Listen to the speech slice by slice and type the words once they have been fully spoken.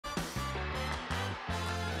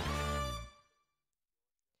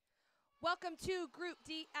Welcome to Group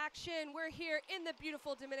D action. We're here in the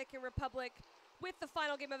beautiful Dominican Republic with the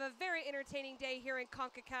final game of a very entertaining day here in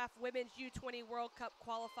Concacaf Women's U20 World Cup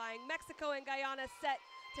qualifying. Mexico and Guyana set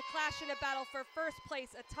to clash in a battle for first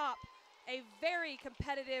place atop a very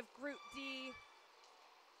competitive Group D.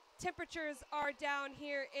 Temperatures are down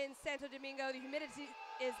here in Santo Domingo. The humidity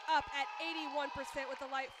is up at 81% with a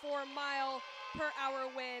light 4-mile-per-hour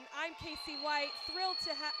wind. I'm Casey White, thrilled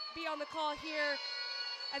to be on the call here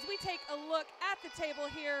as we take a look at the table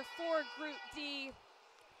here for Group D.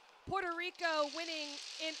 Puerto Rico winning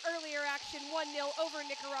in earlier action 1-0 over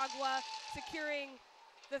Nicaragua, securing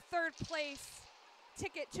the third place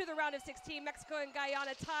ticket to the round of 16. Mexico and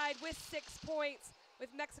Guyana tied with 6 points, with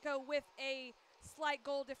Mexico with a slight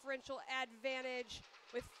goal differential advantage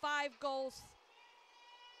with 5 goals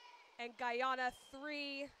and Guyana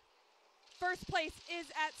 3. First place is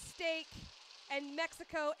at stake, and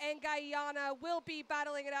Mexico and Guyana will be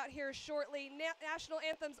battling it out here shortly. National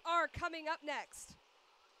anthems are coming up next.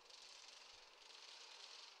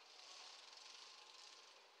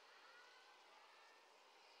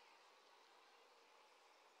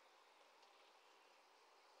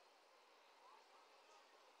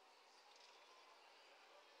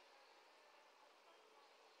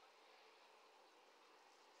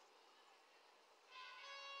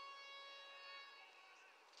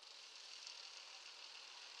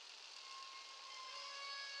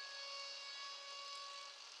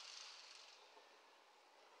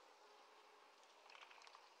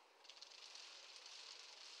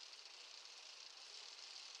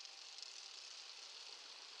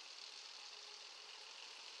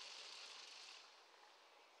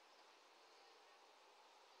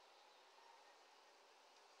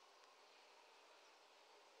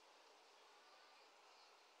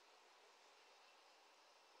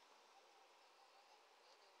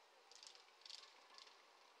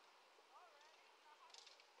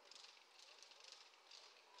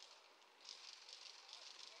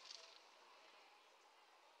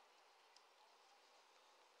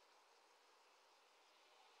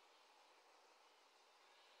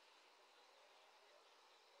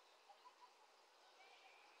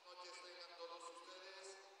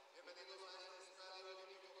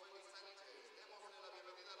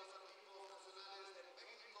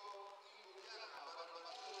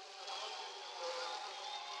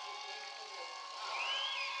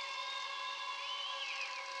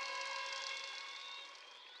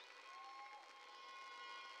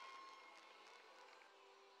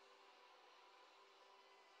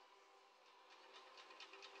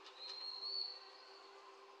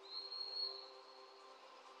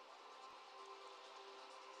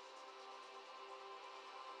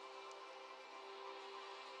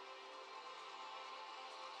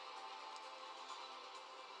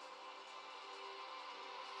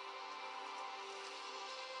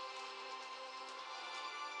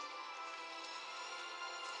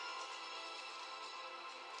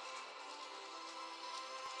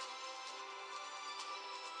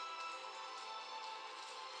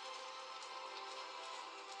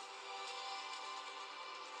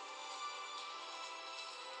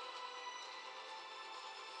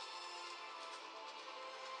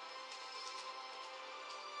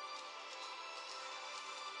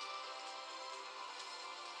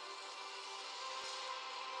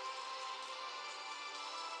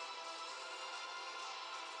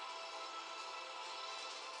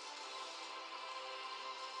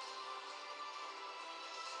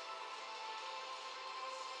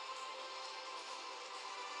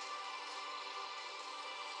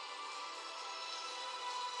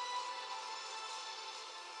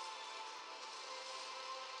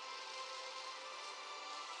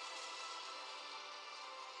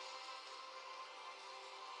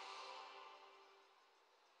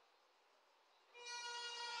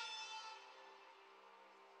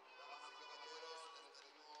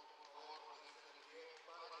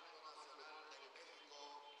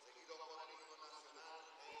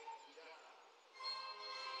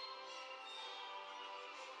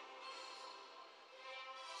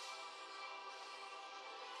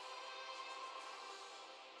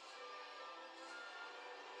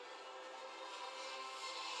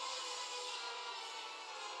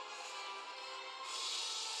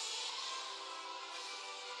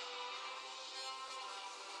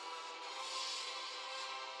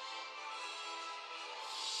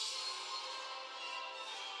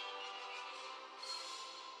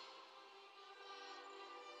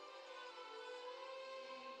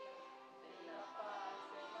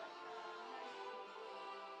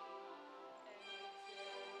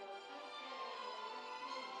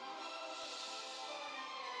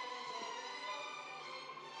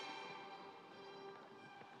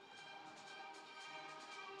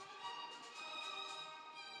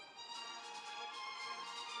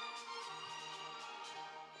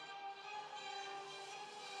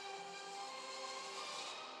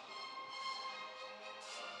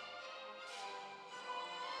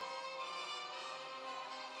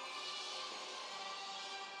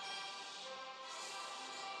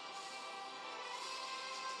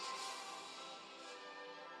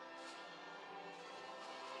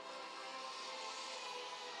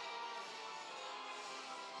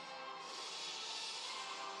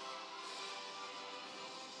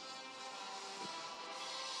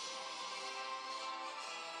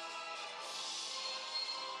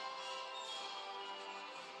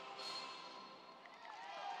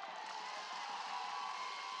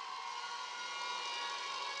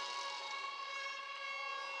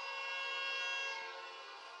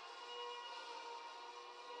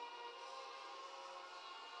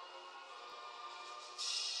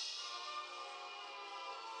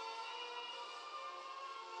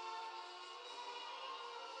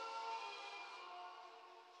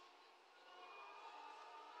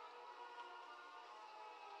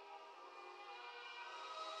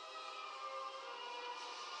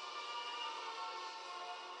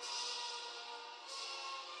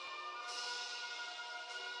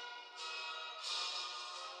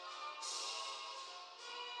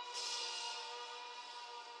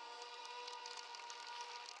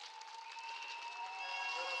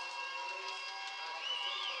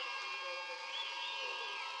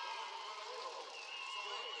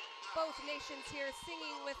 Both nations here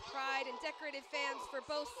singing with pride and decorated fans for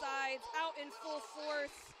both sides out in full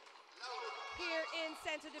force here in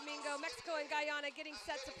Santo Domingo. Mexico and Guyana getting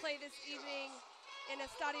set to play this evening in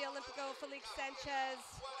Estadio Olímpico Felix Sanchez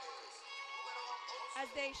as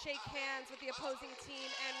they shake hands with the opposing team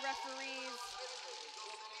and referees.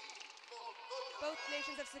 Both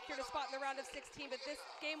nations have secured a spot in the round of 16, but this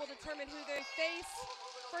game will determine who they face.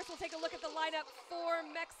 First, we'll take a look at the lineup for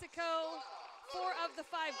Mexico. 4 of the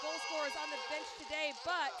 5 goal scorers on the bench today,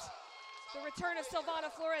 but the return of Silvana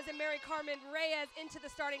Flores and Mary Carmen Reyes into the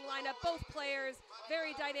starting lineup. Both players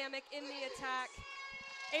very dynamic in the attack,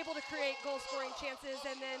 able to create goal-scoring chances.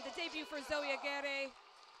 And then the debut for Zoe Aguirre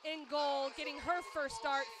in goal, getting her first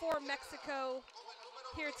start for Mexico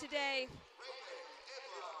here today.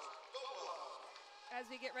 As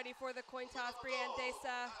we get ready for the coin toss, Brianne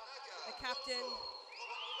Deza, the captain,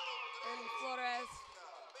 and Flores.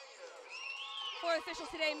 4 officials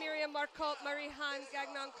today: Miriam Marcotte, Marie-Han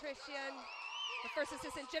Gagnon Christian, the first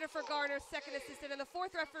assistant Jennifer Garner, second assistant, and the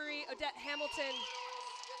 4th referee Odette Hamilton.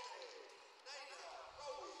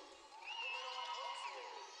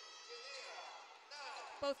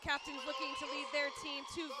 Both captains looking to lead their team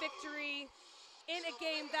to victory in a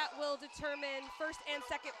game that will determine first and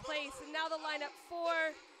second place. And now the lineup for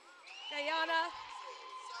Guyana: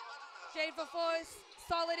 Jade Vafois,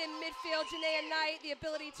 solid in midfield. Janaea Knight, the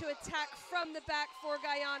ability to attack from the back for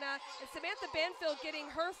Guyana. And Samantha Banfield getting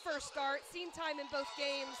her first start, seen time in both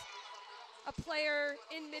games. A player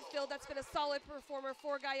in midfield that's been a solid performer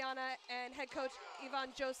for Guyana and head coach Yvonne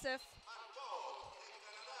Joseph.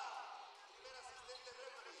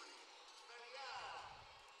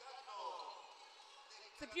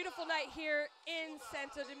 It's a beautiful night here in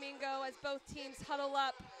Santo Domingo as both teams huddle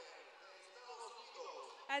up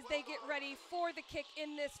as they get ready for the kick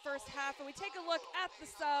in this first half. And we take a look at the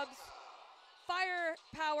subs.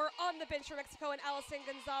 Firepower on the bench for Mexico and Allison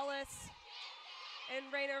Gonzalez. And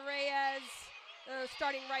Reina Reyes,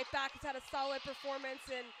 starting right back, has had a solid performance.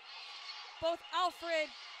 And both Alfred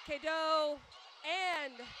Quedo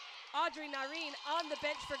and Audrey Narin on the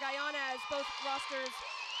bench for Guyana, as both rosters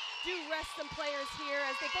do rest some players here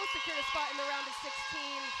as they both secured a spot in the round of 16.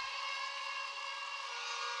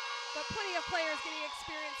 But plenty of players getting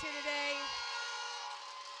experience here today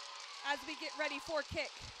as we get ready for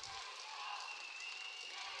kick.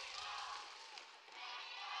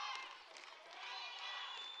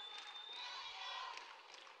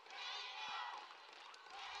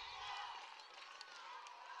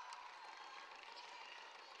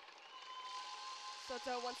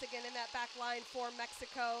 Soto once again in that back line for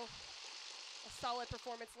Mexico. A solid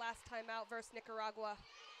performance last time out versus Nicaragua.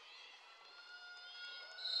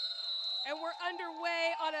 And we're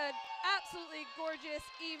underway on an absolutely gorgeous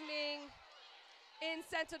evening in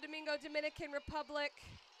Santo Domingo, Dominican Republic.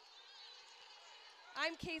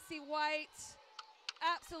 I'm Casey White,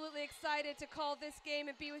 absolutely excited to call this game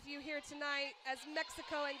and be with you here tonight as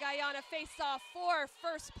Mexico and Guyana face off for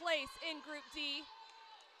first place in Group D.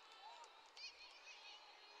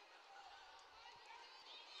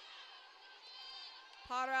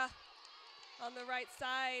 Para on the right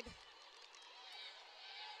side,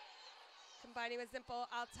 combining with Zimpo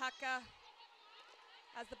Altaka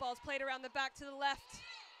as the ball's played around the back to the left.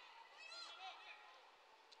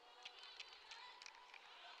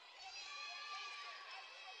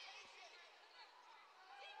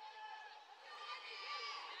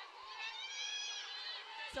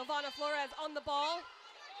 Silvana Flores on the ball,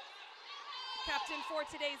 captain for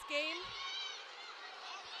today's game.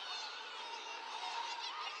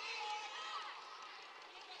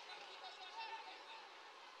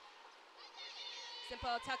 Zimpo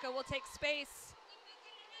Altaka will take space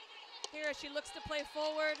here as she looks to play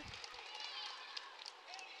forward.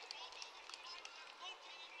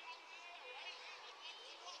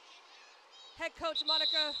 Head coach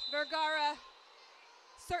Monica Vergara,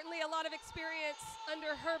 certainly a lot of experience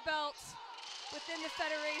under her belt within the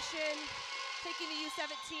federation, taking the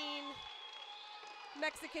U17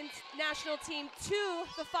 Mexican national team to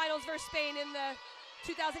the finals versus Spain in the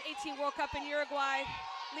 2018 World Cup in Uruguay,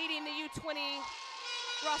 leading the U20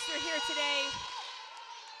 roster here today.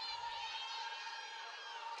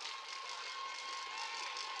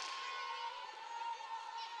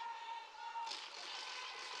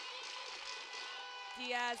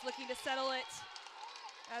 Diaz looking to settle it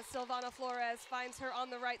as Silvana Flores finds her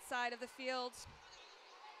on the right side of the field.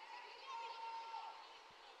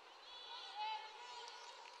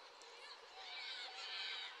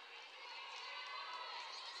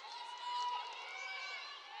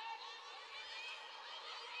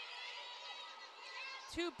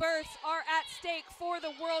 Two berths are at stake for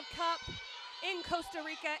the World Cup. in Costa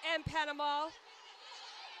Rica and Panama,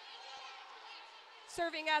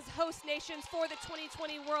 serving as host nations for the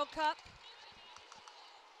 2020 World Cup.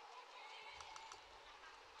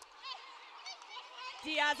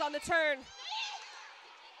 Diaz on the turn,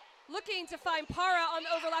 looking to find Para on the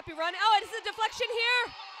overlapping run. Oh, it is a deflection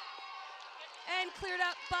here, and cleared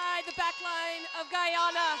up by the back line of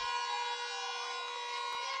Guyana,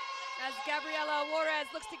 as Gabriela Juarez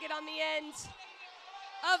looks to get on the end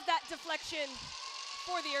of that deflection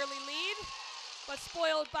for the early lead, but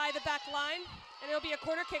spoiled by the back line, and it'll be a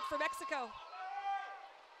corner kick for Mexico.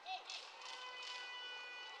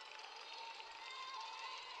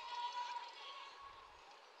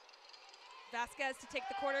 Vasquez to take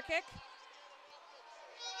the corner kick.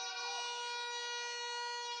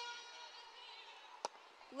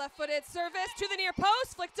 Left-footed service to the near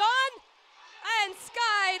post, flicked on, and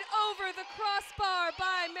skied over the crossbar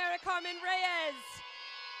by Mary Carmen Reyes.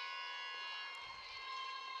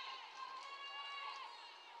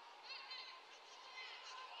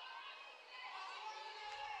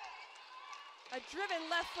 A driven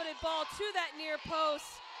left-footed ball to that near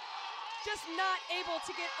post. Just not able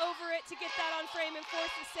to get over it to get that on frame and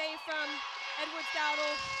force the save from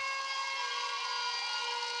Edwards-Dowdle.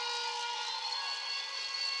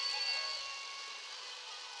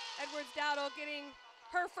 Edwards-Dowdle getting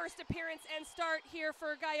her first appearance and start here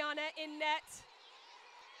for Guyana in net.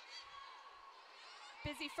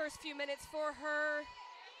 Busy first few minutes for her,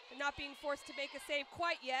 and not being forced to make a save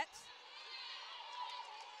quite yet.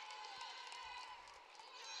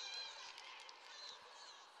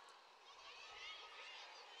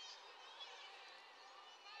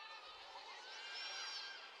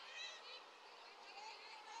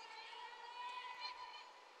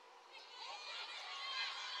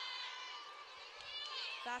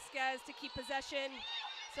 Vasquez to keep possession.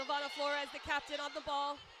 Silvana Flores, the captain, on the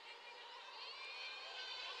ball.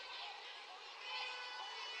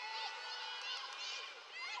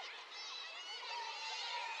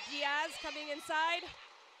 Diaz coming inside.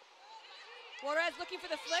 Juarez looking for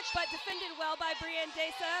the flick, but defended well by Brienne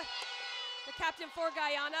Deza, the captain for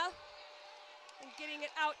Guyana, and getting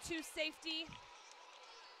it out to safety.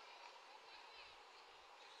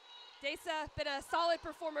 Deza been a solid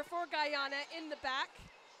performer for Guyana in the back.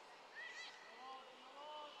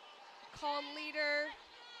 Calm leader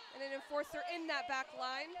and an enforcer in that back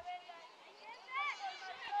line.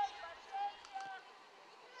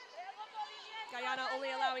 Guyana only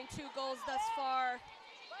allowing 2 goals thus far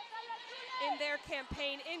in their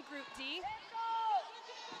campaign in Group D.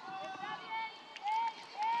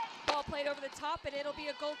 Ball played over the top, and it'll be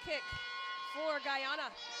a goal kick for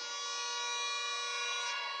Guyana.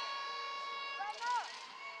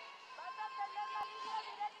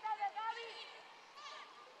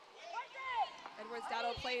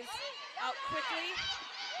 Edwards-Dowdle plays out quickly.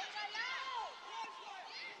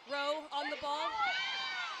 Rowe on the ball.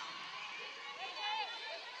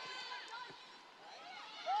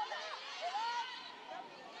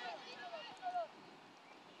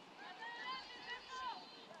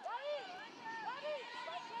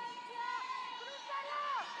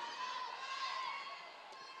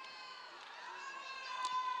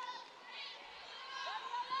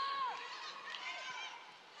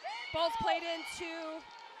 Ball's played into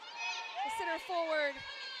the center forward.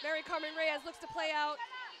 Mary Carmen Reyes looks to play out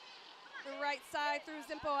the right side through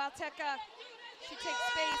Zimpo Alteca. She takes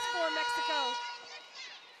space for Mexico.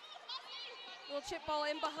 Little chip ball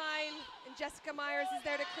in behind, and Jessica Myers is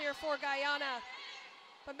there to clear for Guyana.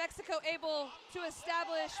 But Mexico able to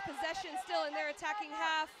establish possession still in their attacking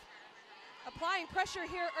half. Applying pressure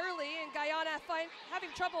here early, and Guyana having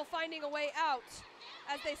trouble finding a way out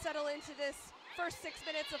as they settle into this first 6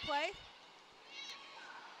 minutes of play.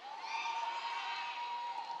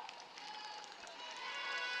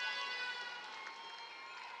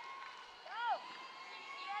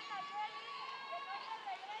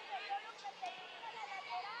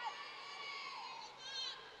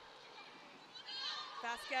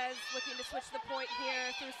 Vasquez looking to switch the point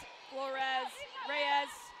here through Flores. Reyes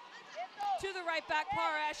to the right back,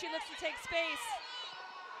 Para, as she looks to take space.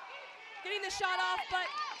 Getting the shot off, but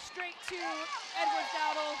straight to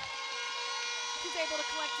Edwards-Dowdle. She's able to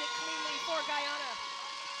collect it cleanly for Guyana.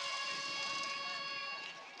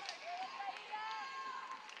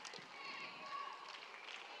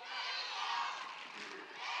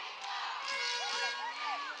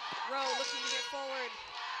 Rowe looking to get forward.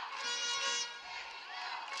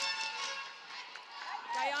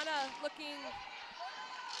 Guyana looking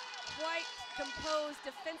quite composed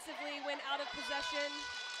defensively when out of possession.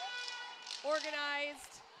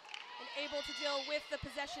 Organized and able to deal with the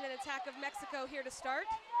possession and attack of Mexico here to start.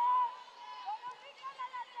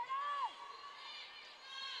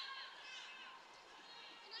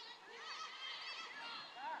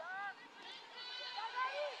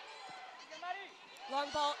 Long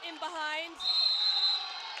ball in behind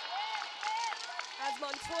as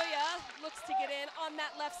Montoya looks to get in on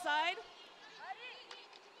that left side.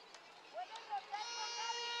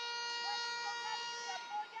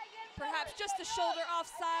 Perhaps just a shoulder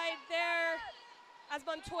offside there as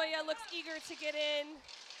Montoya looks eager to get in.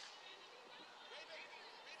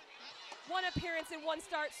 One appearance and one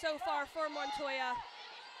start so far for Montoya.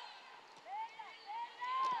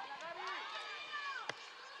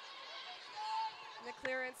 And the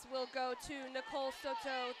clearance will go to Nicole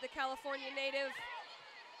Soto, the California native.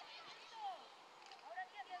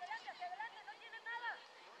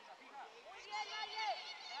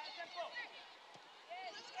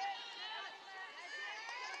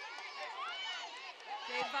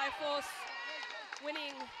 Jade Vifos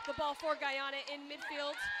winning the ball for Guyana in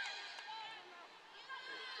midfield.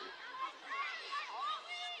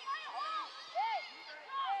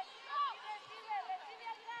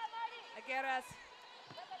 Aguirre's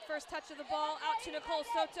first touch of the ball out to Nicole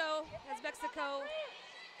Soto as Mexico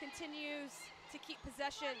continues to keep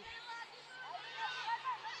possession.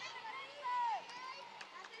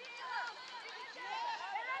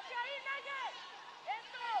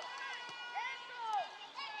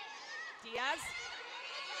 Diaz.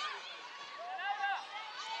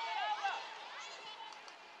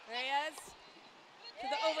 Reyes to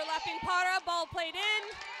the overlapping Para, ball played in.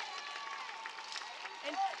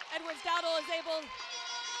 And Edwards Dowdle is able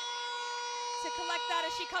to collect that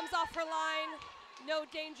as she comes off her line. No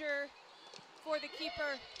danger for the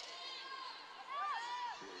keeper.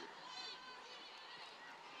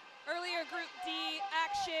 Earlier Group D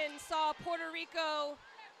action saw Puerto Rico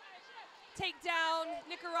take down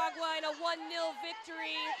Nicaragua in a 1-0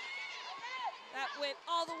 victory. That went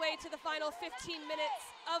all the way to the final 15 minutes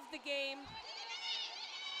of the game.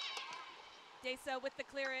 Deza with the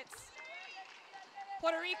clearance.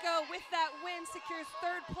 Puerto Rico with that win secures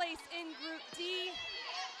third place in Group D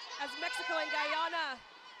as Mexico and Guyana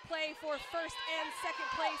play for first and second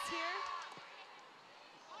place here.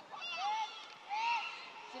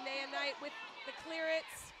 Janaea Knight with the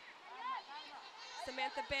clearance.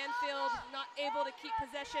 Samantha Banfield not able to keep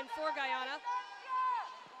possession for Guyana.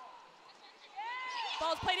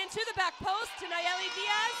 Ball's played into the back post to Nayeli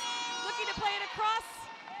Diaz, looking to play it across.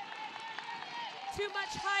 Too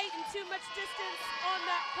much height and too much distance on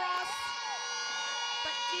that cross.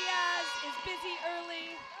 But Diaz is busy early,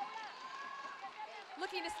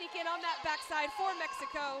 looking to sneak in on that backside for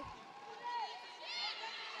Mexico.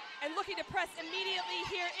 And looking to press immediately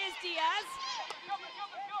here is Diaz.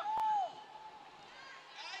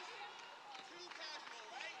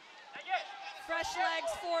 Fresh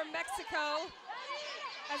legs for Mexico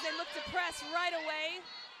as they look to press right away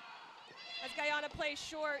as Guyana plays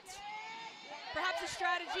short. Perhaps a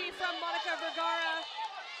strategy from Monica Vergara,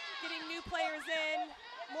 getting new players in,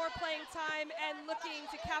 more playing time, and looking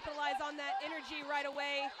to capitalize on that energy right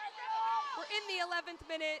away. We're in the 11th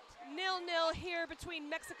minute, 0-0 here between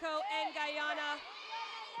Mexico and Guyana.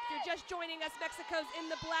 If you're just joining us, Mexico's in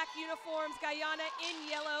the black uniforms, Guyana in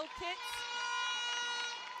yellow kits.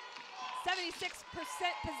 76%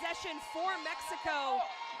 possession for Mexico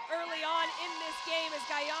early on in this game as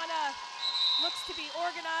Guyana looks to be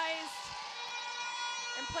organized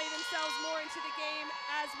and play themselves more into the game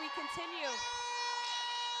as we continue.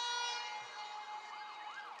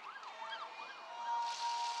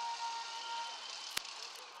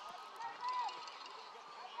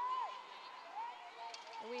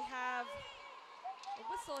 And we have a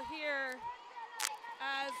whistle here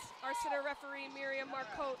as our sitter referee Miriam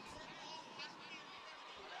Marcotte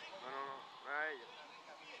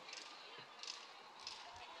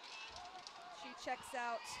checks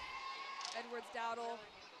out Edwards Dowdle.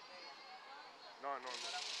 No.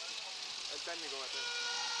 El técnico,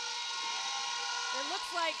 It looks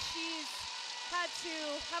like she's had to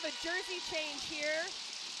have a jersey change here,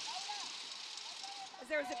 as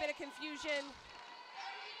there was a bit of confusion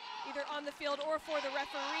either on the field or for the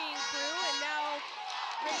refereeing crew. And now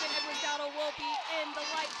Raven Edwards Dowdle will be in the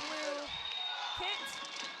light blue kit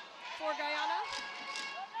for Guyana.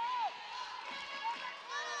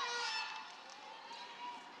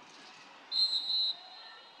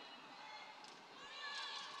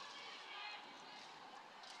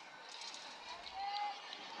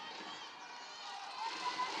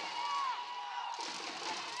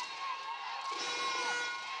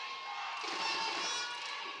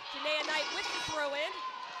 With the throw-in.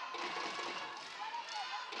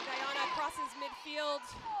 Guyana crosses midfield,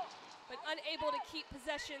 but unable to keep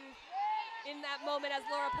possession in that moment as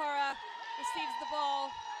Laura Para receives the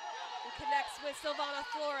ball and connects with Silvana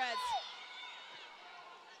Flores.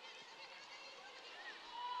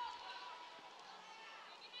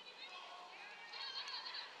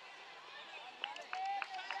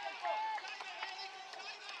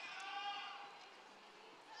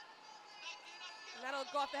 That'll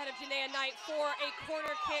go off the head of Janaea Knight for a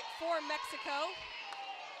corner kick for Mexico.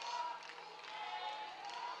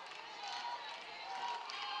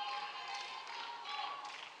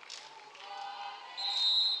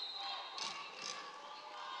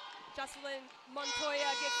 Jocelyn Montoya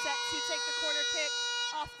gets set to take the corner kick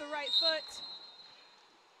off the right foot.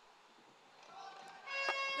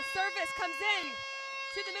 The service comes in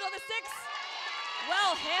to the middle of the six.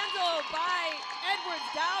 Well handled by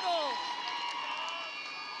Edwards-Dowdle.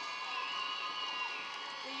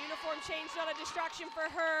 The uniform change, not a distraction for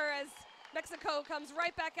her, as Mexico comes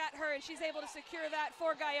right back at her and she's able to secure that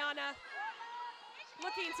for Guyana.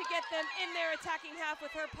 Looking to get them in their attacking half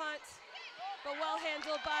with her punt, but well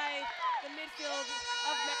handled by the midfield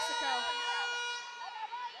of Mexico.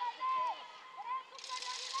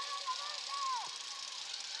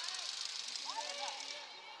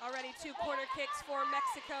 Already 2 corner kicks for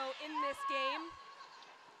Mexico in this game.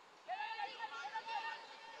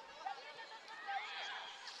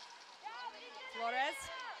 Flores.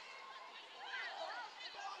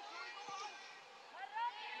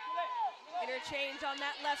 Interchange on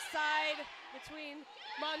that left side between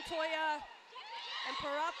Montoya and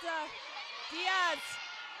Peralta. Diaz,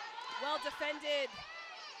 well defended.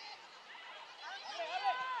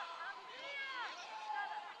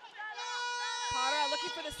 Para looking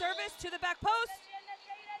for the service to the back post.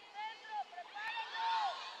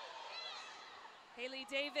 Haley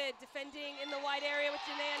David defending in the wide area with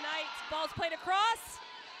Janaea Knight. Ball's played across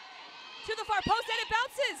to the far post and it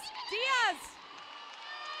bounces. Diaz.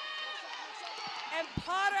 And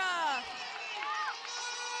Para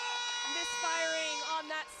misfiring on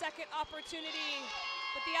that second opportunity.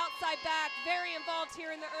 But the outside back, very involved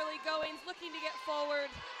here in the early goings, looking to get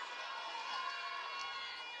forward.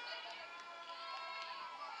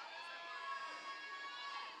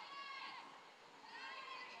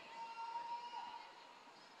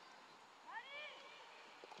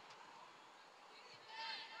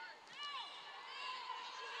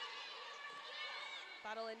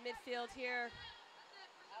 Battle in midfield here.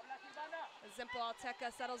 Zimpo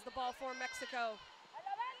Alteca settles the ball for Mexico.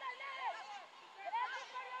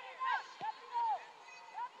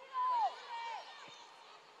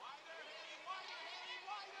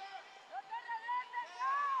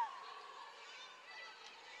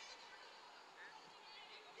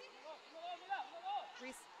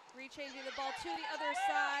 Rechanging the ball to the other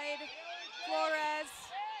side. Flores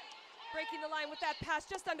breaking the line with that pass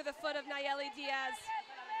just under the foot of Nayeli Diaz.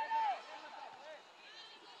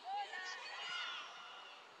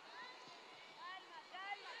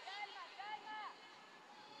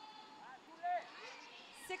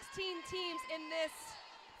 Teams in this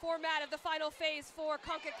format of the final phase for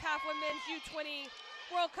Concacaf Women's U20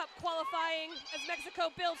 World Cup qualifying as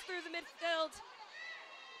Mexico builds through the midfield.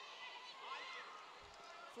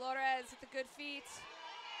 Flores with the good feet.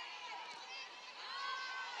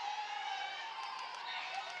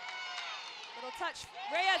 Little touch.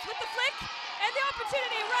 Reyes with the flick and the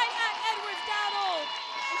opportunity right at Edwards-Dowdle.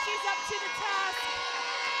 And she's up to the task.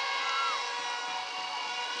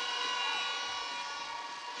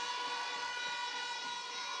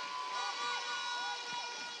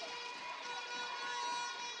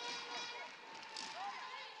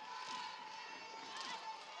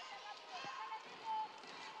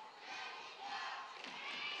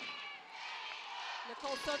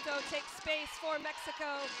 Nicole Soto takes space for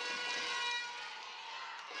Mexico.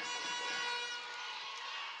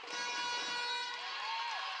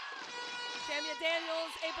 Shamia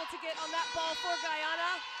Daniels able to get on that ball for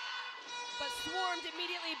Guyana, but swarmed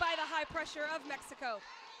immediately by the high pressure of Mexico.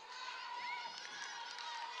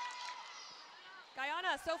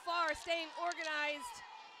 Guyana so far staying organized.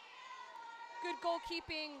 Good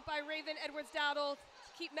goalkeeping by Raven Edwards-Dowdle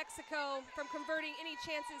to keep Mexico from converting any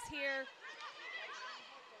chances here.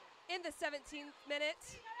 In the 17th minute,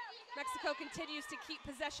 Mexico continues to keep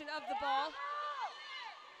possession of the ball.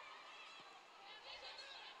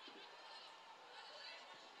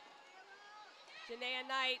 Janaea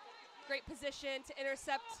Knight, great position to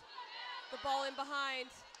intercept the ball in behind,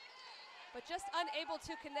 but just unable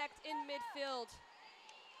to connect in midfield.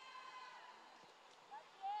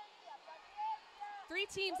 3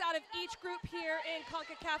 teams out of each group here in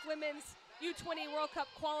Concacaf Women's U20 World Cup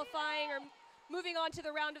qualifying are moving on to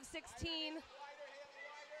the round of 16.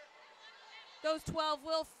 Those 12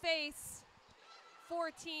 will face 4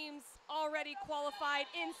 teams already qualified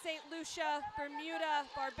in St. Lucia, Bermuda,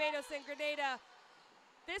 Barbados, and Grenada.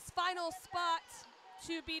 This final spot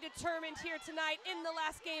to be determined here tonight in the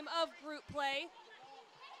last game of group play.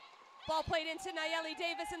 Ball played into Nayeli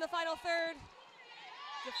Davis in the final third.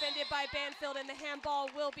 Defended by Banfield, and the handball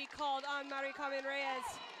will be called on Mari Carmen Reyes.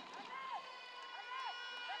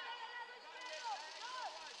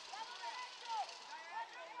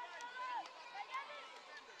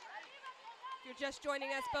 If you're just joining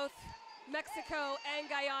us, both Mexico and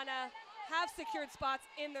Guyana have secured spots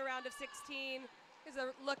in the round of 16. Here's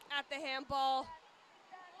a look at the handball.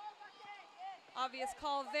 Obvious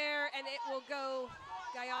call there, and it will go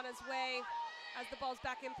Guyana's way as the ball's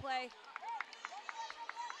back in play.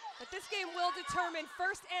 But this game will determine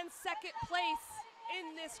first and second place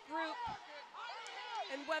in this group,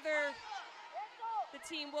 and whether the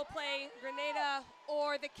team will play Grenada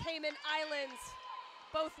or the Cayman Islands,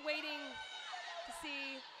 both waiting to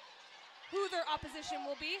see who their opposition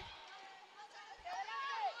will be.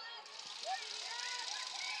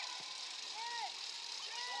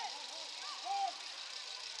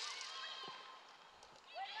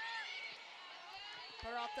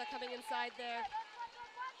 Peralta coming inside there.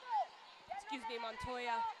 Excuse me,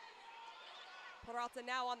 Montoya. Peralta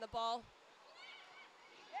now on the ball.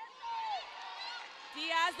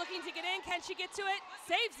 Diaz looking to get in. Can she get to it?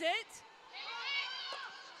 Saves it.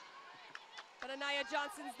 But Anaya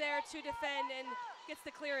Johnson's there to defend and gets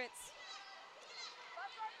the clearance.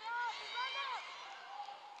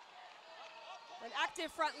 An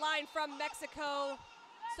active front line from Mexico.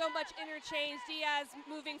 So much interchange. Diaz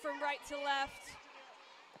moving from right to left.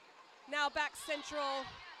 Now back central.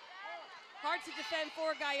 Hard to defend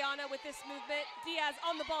for Guyana with this movement. Diaz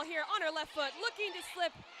on the ball here on her left foot, looking to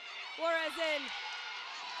slip Juarez in.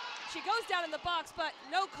 She goes down in the box, but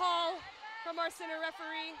no call from our center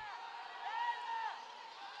referee.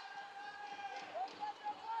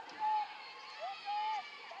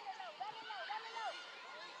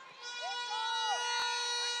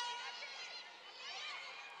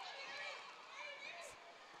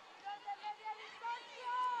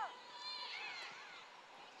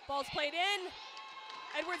 Ball's played in.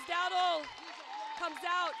 Edwards Dowdle comes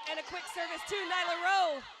out, and a quick service to Nyla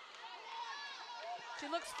Rowe.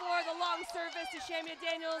 She looks for the long service to Shamia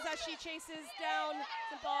Daniels as she chases down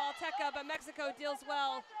the ball. Teca, but Mexico deals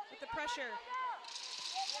well with the pressure.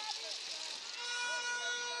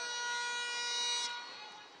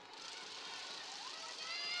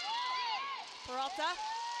 Peralta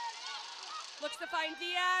looks to find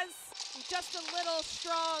Diaz, just a little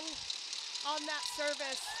strong on that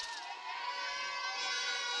service.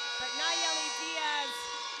 But Nayeli Diaz,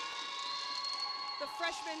 the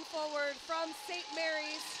freshman forward from St.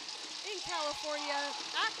 Mary's in California,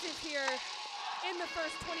 active here in the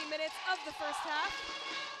first 20 minutes of the first half.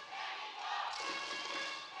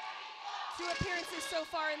 2 appearances so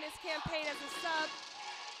far in this campaign as a sub,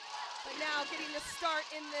 but now getting the start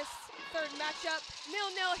in this third matchup.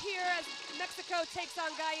 0-0 here as Mexico takes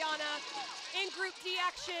on Guyana in Group D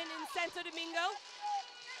action in Santo Domingo.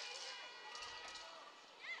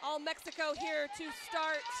 All Mexico here to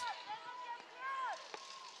start.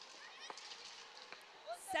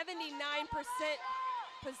 79%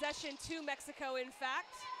 possession to Mexico, in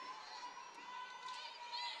fact.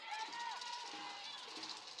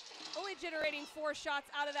 Only generating 4 shots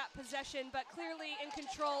out of that possession, but clearly in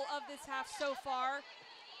control of this half so far.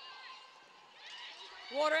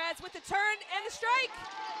 Juarez with the turn and the strike.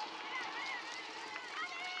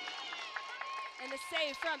 And the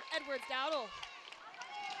save from Edwards Dowdle.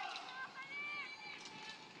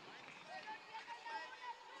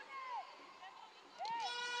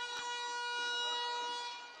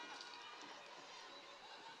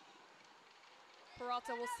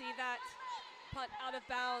 Peralta will see that punt out of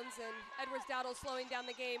bounds, and Edwards Dowdle slowing down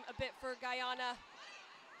the game a bit for Guyana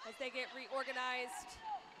as they get reorganized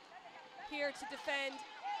here to defend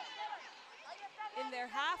in their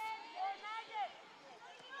half.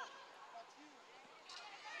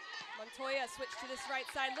 Montoya switched to this right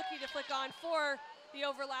side, looking to flick on for the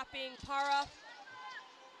overlapping Para.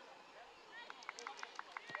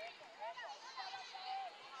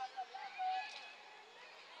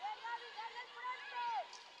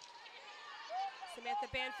 Samantha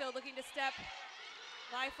Banfield looking to step.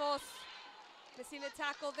 Lifos missing the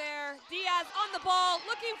tackle there. Diaz on the ball,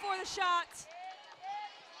 looking for the shot.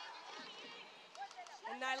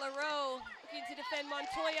 And Nyla Rowe looking to defend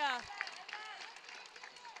Montoya.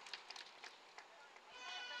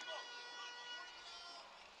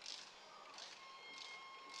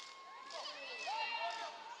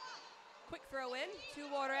 Quick throw in to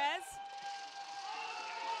Juarez.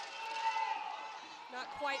 Not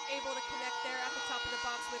quite able to connect there at the top of the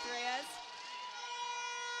box with Reyes.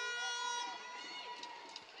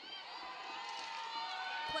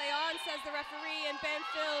 Play on, says the referee, and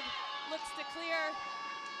Banfield looks to clear.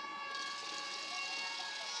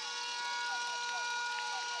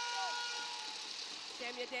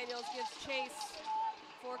 Samia Daniels gives chase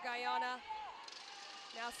for Guyana.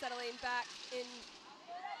 Now settling back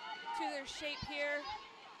into their shape here.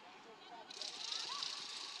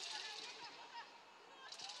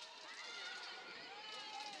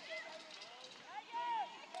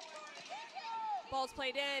 Ball's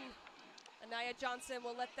played in. Anaya Johnson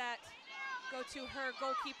will let that go to her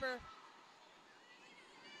goalkeeper.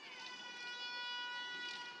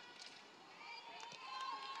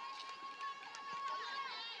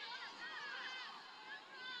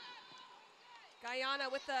 Guyana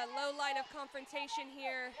with a low line of confrontation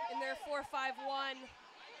here in their 4-5-1.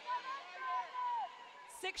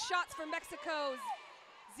 6 shots for Mexico,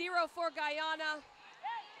 0 for Guyana.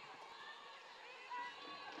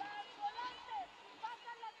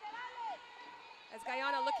 As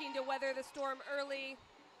Guyana looking to weather the storm early.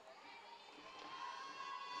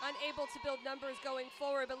 Unable to build numbers going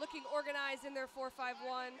forward, but looking organized in their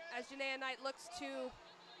 4-5-1 as Janaea Knight looks to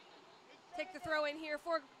take the throw in here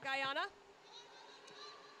for Guyana.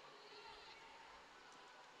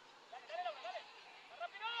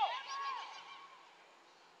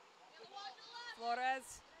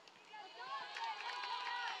 Flores.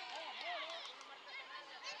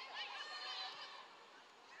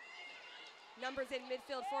 Numbers in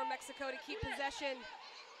midfield for Mexico to keep possession.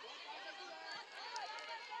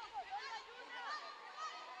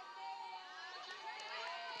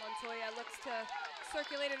 Montoya looks to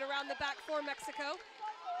circulate it around the back for Mexico.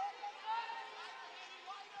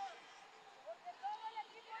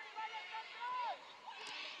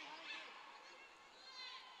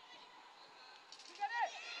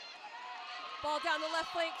 Ball down the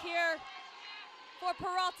left flank here for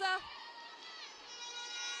Peralta.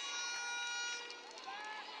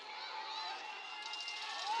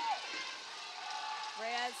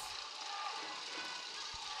 Reyes.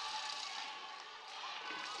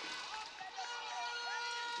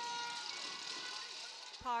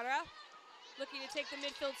 Para looking to take the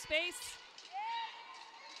midfield space.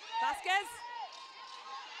 Vasquez.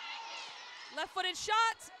 Left-footed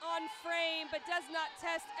shot on frame, but does not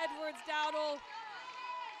test Edwards Dowdle.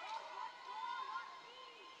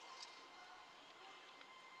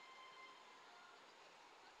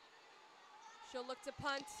 She'll look to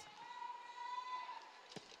punt.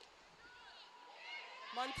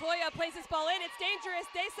 Montoya plays this ball in, it's dangerous.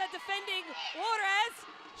 Deza defending, Juarez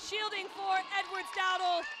shielding for Edwards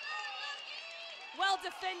Dowdle. Well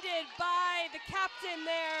defended by the captain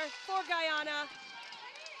there for Guyana.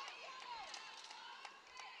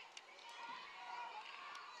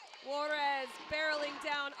 Juarez barreling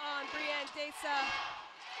down on Brianne Deza,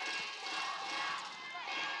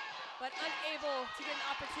 but unable to get an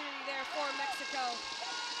opportunity there for Mexico.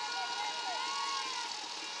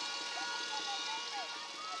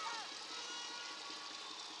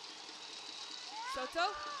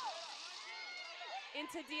 Soto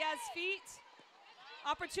into Diaz's feet.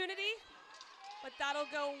 Opportunity, but that'll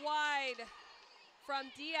go wide from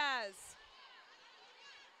Diaz.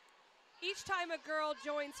 Each time a girl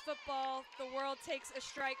joins football, the world takes a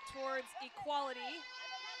strike towards equality.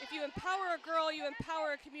 If you empower a girl, you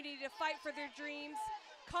empower a community to fight for their dreams.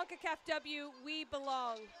 Concacaf W, we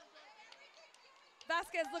belong.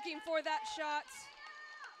 Vasquez looking for that shot,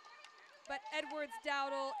 but Edwards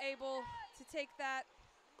Dowdle able to take that.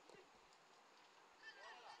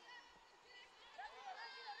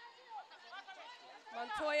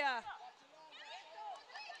 Montoya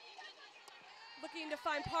looking to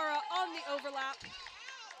find Para on the overlap.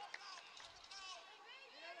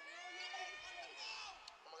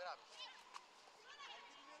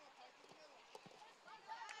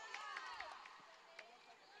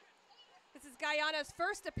 This is Guyana's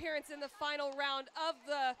first appearance in the final round of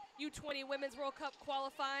the U20 Women's World Cup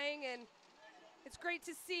qualifying, and it's great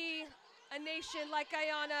to see a nation like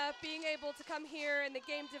Guyana being able to come here and the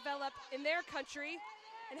game develop in their country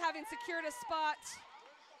and having secured a spot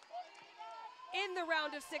in the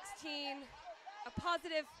round of 16. A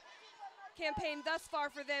positive campaign thus far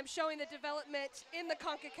for them, showing the development in the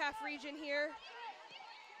Concacaf region here.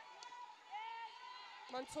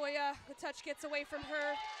 Montoya, the touch gets away from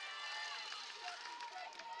her.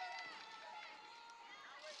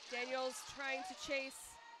 Daniels trying to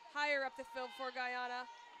chase higher up the field for Guyana.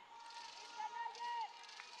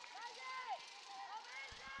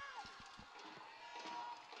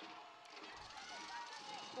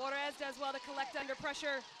 Juarez does well to collect under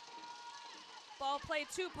pressure. Ball played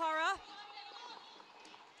to Para.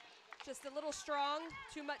 Just a little strong,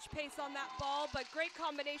 too much pace on that ball, but great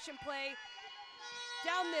combination play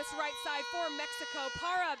down this right side for Mexico.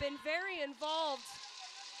 Para been very involved.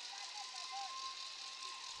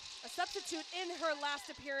 A substitute in her last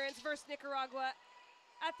appearance versus Nicaragua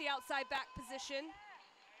at the outside back position.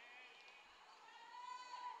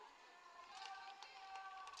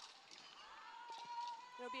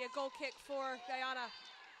 It'll be a goal kick for Guyana.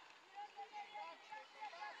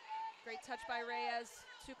 Great touch by Reyes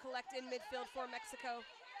to collect in midfield for Mexico.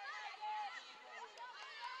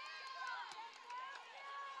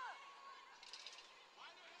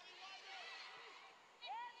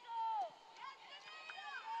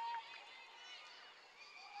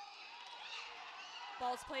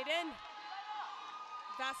 Ball's played in.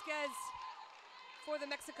 Vasquez for the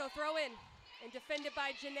Mexico throw-in and defended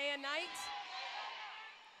by Janaea Knight.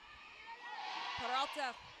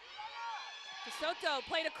 Peralta to Soto,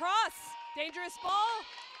 played across. Dangerous ball.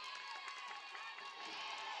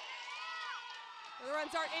 The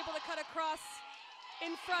runs aren't able to cut across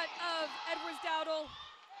in front of Edwards-Dowdle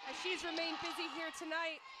as she's remained busy here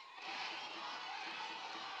tonight.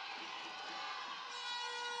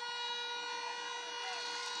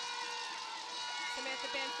 Samantha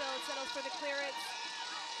Banfield settles for the clearance.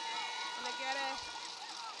 And Aguirre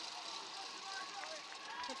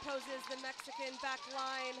composes the Mexican back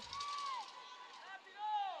line.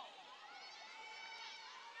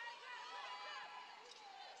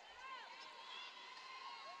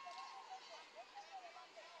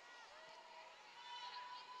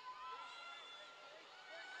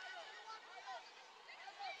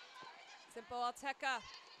 Simple Alteca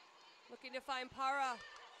looking to find Para.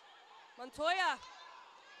 Montoya.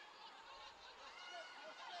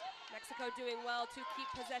 Mexico doing well to keep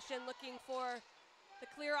possession, looking for the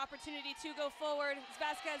clear opportunity to go forward. As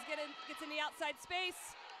Vasquez gets in the outside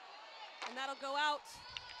space, and that'll go out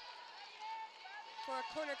for a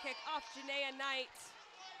corner kick off Janaea Knight.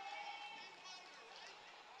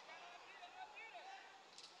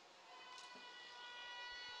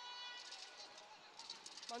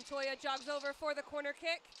 Montoya jogs over for the corner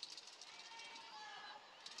kick.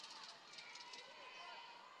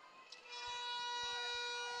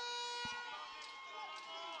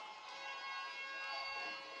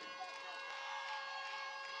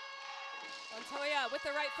 Montoya with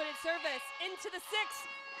the right-footed service into the 6.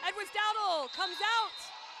 Edwards-Dowdle comes out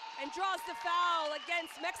and draws the foul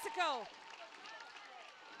against Mexico.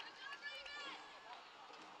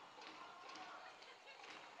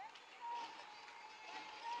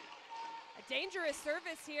 A dangerous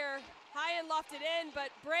service here, high and lofted in,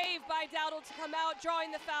 but brave by Dowdle to come out,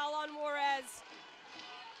 drawing the foul on Juarez.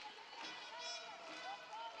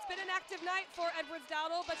 It's been an active night for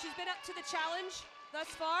Edwards-Dowdle, but she's been up to the challenge thus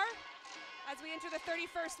far. As we enter the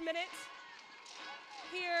 31st minute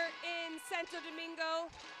here in Santo Domingo.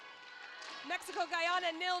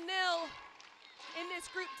 Mexico-Guyana 0-0 in this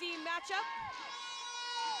Group D matchup.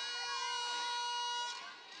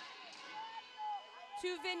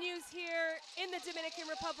 Two venues here in the Dominican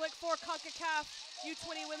Republic for Concacaf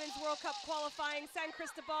U20 Women's World Cup qualifying, San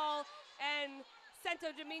Cristobal and Santo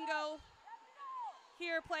Domingo,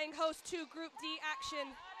 here playing host to Group D action.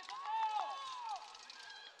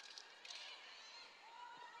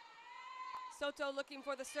 Soto looking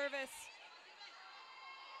for the service.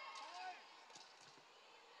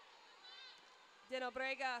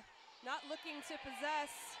 Dinobrega not looking to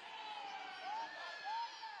possess.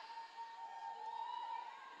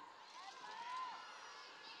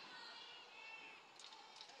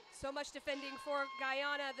 So much defending for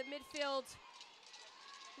Guyana, the midfield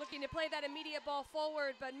looking to play that immediate ball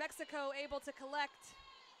forward, but Mexico able to collect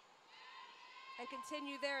and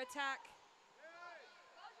continue their attack.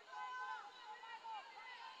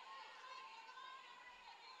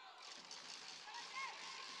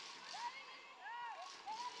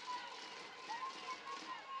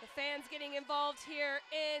 Fans getting involved here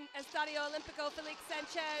in Estadio Olímpico Felix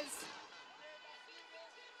Sanchez.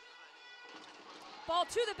 Ball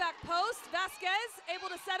to the back post. Vasquez able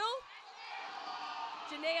to settle.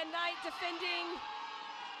 Janaea Knight defending.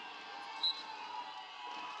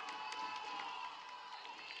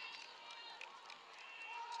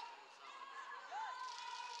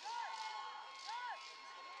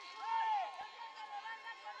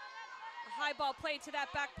 A high ball played to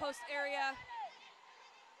that back post area.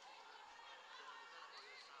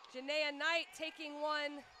 Janaea Knight taking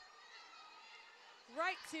one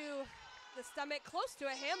right to the stomach, close to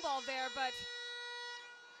a handball there, but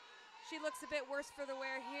she looks a bit worse for the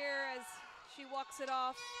wear here as she walks it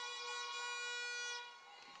off.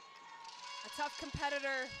 A tough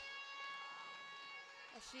competitor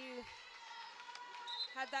as she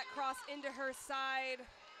had that cross into her side.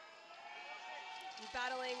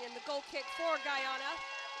 Battling in the goal kick for Guyana.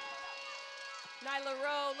 Nyla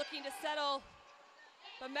Rowe looking to settle.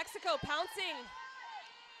 But Mexico pouncing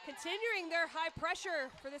continuing their high pressure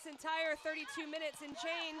for this entire 32 minutes and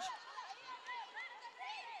change.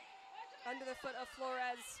 Under the foot of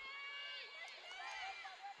Flores.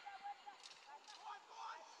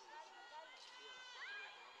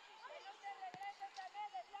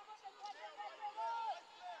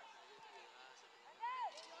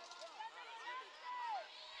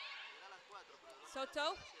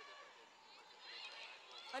 Soto.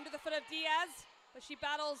 Under the foot of Diaz, but she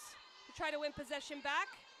battles to try to win possession back.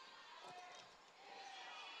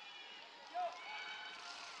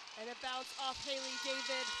 And a bounce off Haley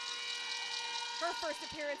David. Her first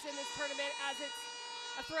appearance in this tournament as it's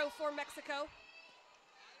a throw for Mexico.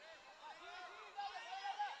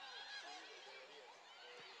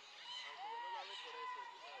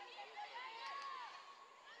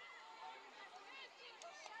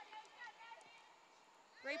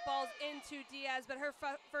 Great balls into Diaz, but her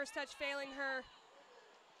first touch failing her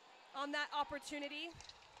on that opportunity.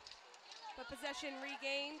 But possession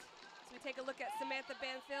regained. So we take a look at Samantha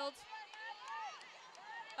Banfield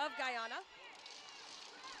of Guyana.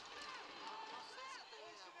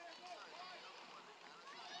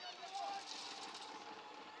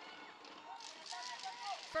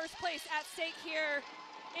 First place at stake here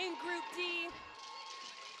in Group D.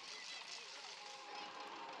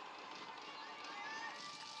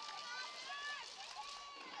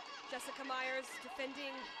 Jessica Myers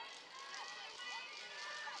defending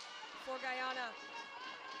for Guyana.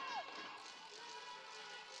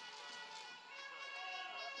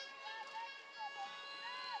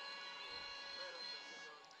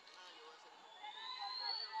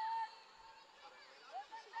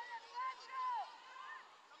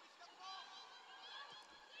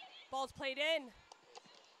 Ball's played in.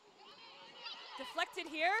 Deflected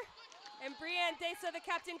here, and Brianne Desa, the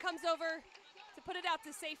captain, comes over to put it out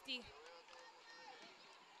to safety.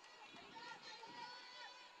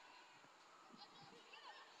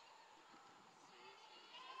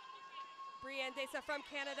 Brianne Desa from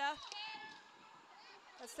Canada,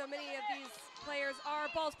 as so many of these players are.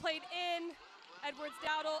 Ball's played in. Edwards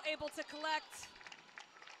Dowdle able to collect.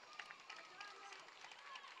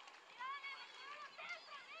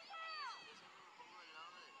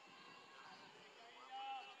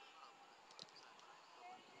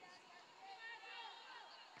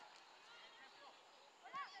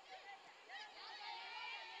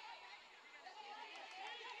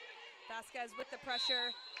 Vasquez with the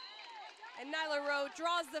pressure, and Nyla Rowe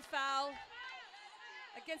draws the foul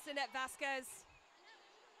against Annette Vasquez.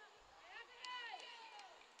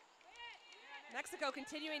 Mexico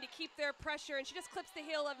continuing to keep their pressure, and she just clips the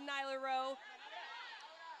heel of Nyla Rowe.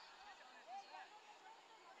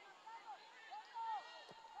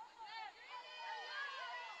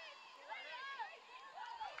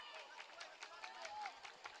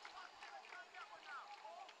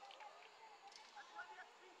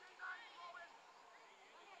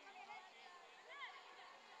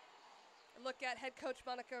 Look at head coach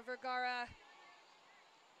Monica Vergara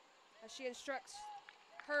as she instructs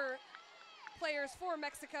her players for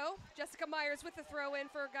Mexico. Jessica Myers with the throw in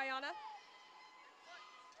for Guyana.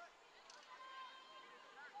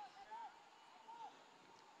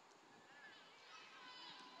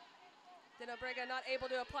 Dino Brega not able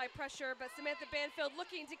to apply pressure, but Samantha Banfield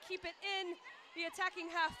looking to keep it in the attacking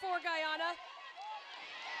half for Guyana.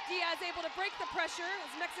 Diaz able to break the pressure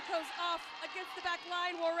as Mexico's off against the back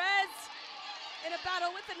line. Juarez in a battle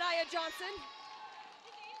with Anaya Johnson.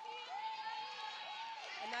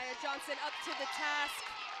 Anaya Johnson up to the task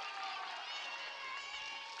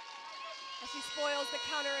as she spoils the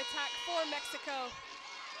counterattack for Mexico.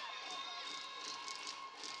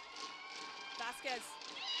 Vasquez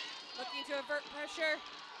looking to avert pressure.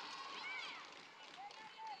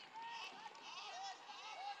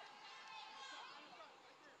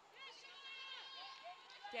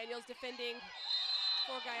 Daniels defending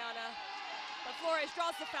for Guyana. But Flores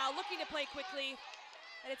draws the foul, looking to play quickly,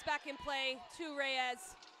 and it's back in play to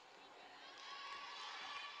Reyes.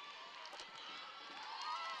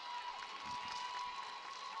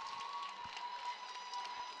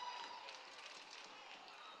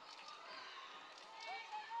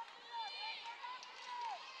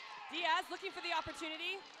 Diaz looking for the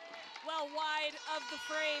opportunity, well wide of the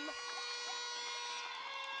frame.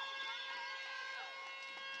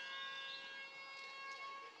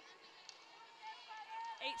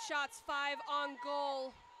 Shots, 5 on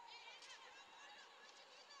goal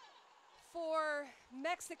for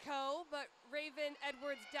Mexico, but Raven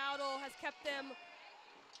Edwards Dowdle has kept them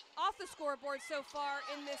off the scoreboard so far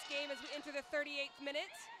in this game as we enter the 38th minute.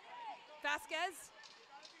 Vasquez.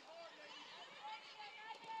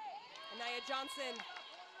 Anaya Johnson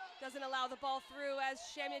doesn't allow the ball through as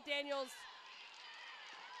Shamia Daniels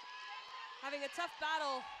having a tough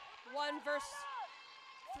battle, 1 versus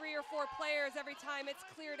 3 or 4 players every time it's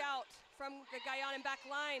cleared out from the Guyanan back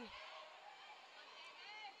line.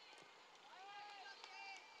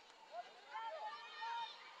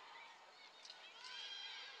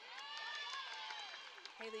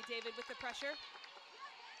 Haley David with the pressure.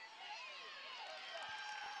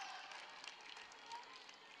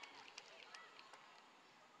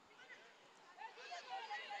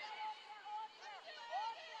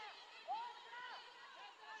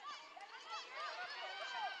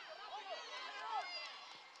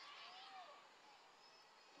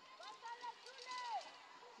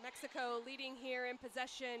 Mexico leading here in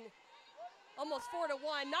possession, almost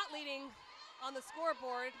 4-1, not leading on the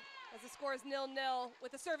scoreboard as the score is 0-0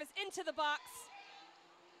 with the service into the box.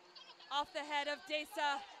 Off the head of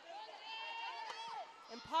Desa.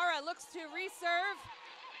 And Para looks to reserve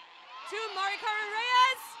to Mari Karen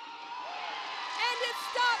Reyes. And it's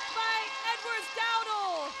stopped by Edwards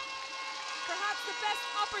Dowdle. Perhaps the best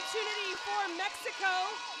opportunity for Mexico.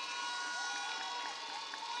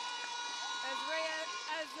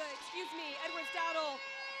 Edwards Dowdle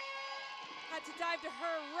had to dive to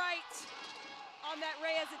her right on that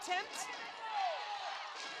Reyes attempt.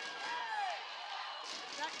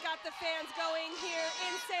 That got the fans going here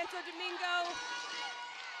in Santo Domingo.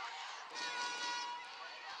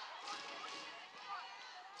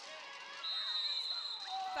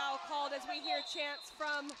 Foul called as we hear chants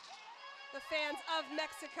from the fans of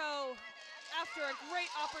Mexico after a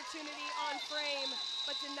great opportunity on frame,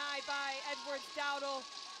 but denied by Edwards Dowdle.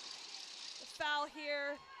 The foul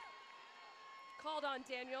here called on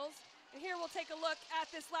Daniels. And here we'll take a look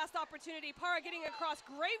at this last opportunity. Para getting across,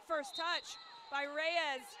 great first touch by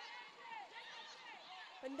Reyes,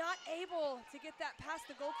 but not able to get that past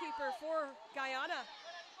the goalkeeper for Guyana.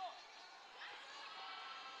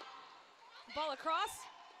 Ball across.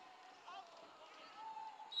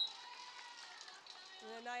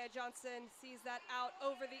 And then Nia Johnson sees that out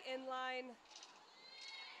over the inline.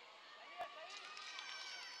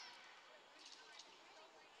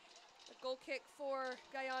 A goal kick for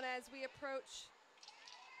Guyana as we approach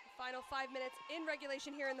the final 5 minutes in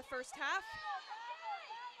regulation here in the first half.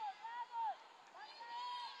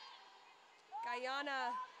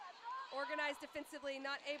 Guyana organized defensively,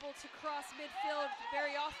 not able to cross midfield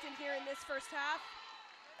very often here in this first half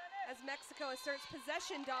as Mexico asserts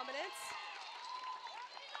possession dominance.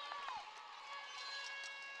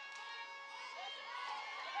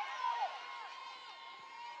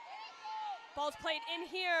 Ball's played in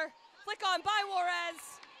here, flick on by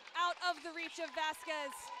Juarez, out of the reach of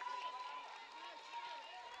Vasquez.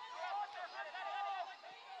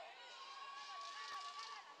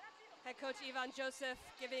 Head coach Ivan Joseph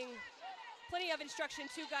giving plenty of instruction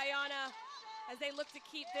to Guyana as they look to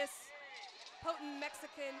keep this potent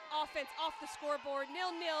Mexican offense off the scoreboard.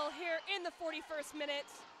 0-0 here in the 41st minute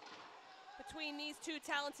between these two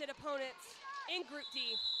talented opponents in Group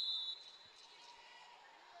D.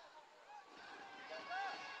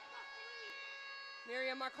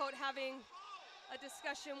 Miriam Marcotte having a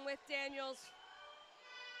discussion with Daniels.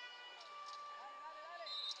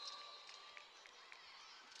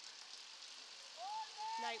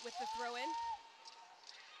 Knight with the throw-in.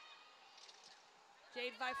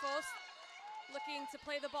 Jade Vifos looking to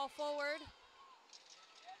play the ball forward.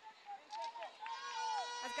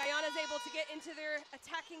 As Guyana is able to get into their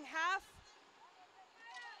attacking half.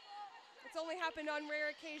 It's only happened on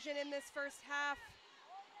rare occasion in this first half.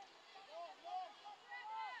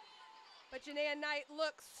 But Janaea Knight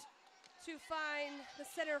looks to find the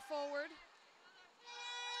center forward.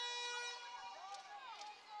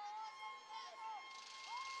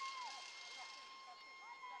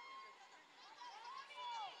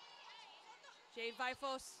 Jade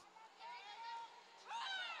Vifos,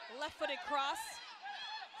 left-footed cross,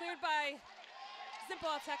 cleared by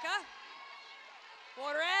Zimpalteca.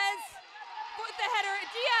 Juarez with the header,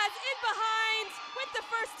 Diaz in behind with the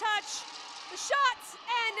first touch. The shot,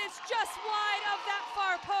 and it's just wide of that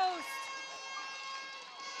far post.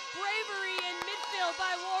 Bravery in midfield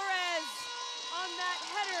by Juarez on that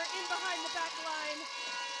header in behind the back line.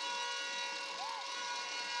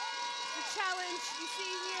 The challenge you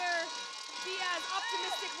see here, Diaz,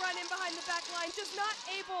 optimistic run in behind the back line, just not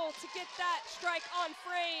able to get that strike on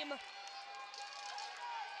frame.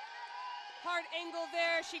 Hard angle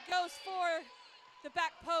there, she goes for the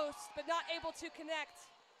back post, but not able to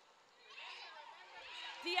connect.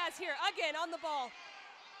 Diaz here, again on the ball.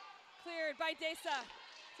 Cleared by Desa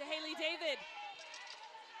to Haley David.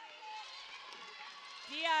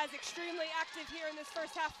 Diaz extremely active here in this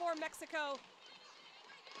first half for Mexico.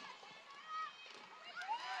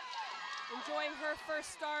 enjoying her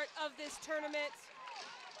first start of this tournament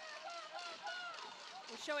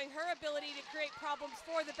and showing her ability to create problems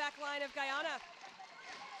for the back line of Guyana.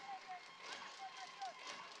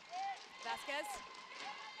 Vasquez,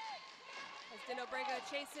 as Dino Brega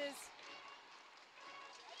chases.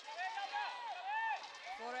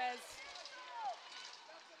 Flores.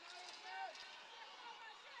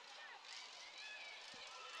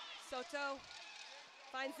 Soto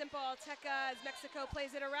finds Zimpo Alteca as Mexico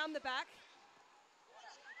plays it around the back.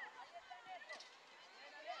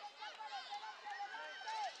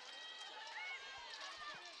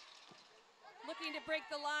 Looking to break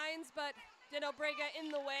the lines, but Dino Brega in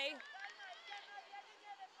the way.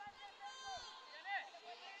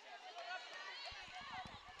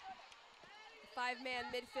 The five-man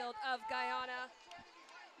midfield of Guyana,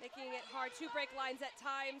 making it hard to break lines at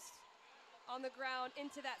times on the ground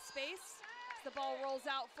into that space. As the ball rolls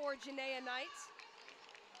out for Janaea Knight.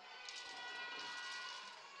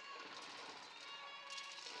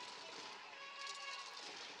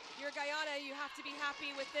 If you're Guyana, you have to be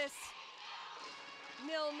happy with this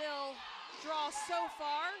 0-0 draw so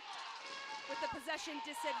far, with the possession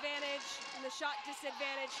disadvantage and the shot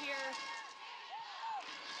disadvantage here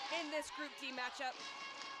in this Group D matchup.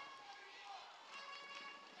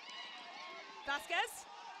 Vasquez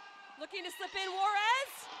looking to slip in.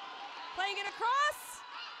 Juarez playing it across.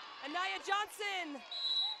 Anaya Johnson.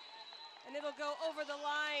 And it'll go over the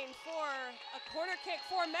line for a corner kick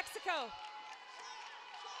for Mexico.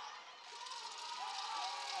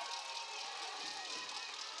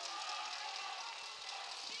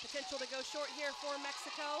 Potential to go short here for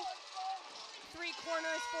Mexico. 3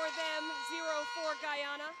 corners for them, 0 for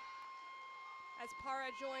Guyana. As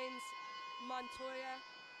Para joins Montoya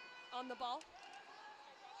on the ball.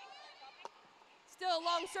 Still a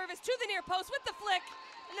long service to the near post with the flick.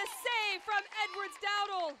 And a save from Edwards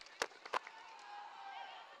Dowdle.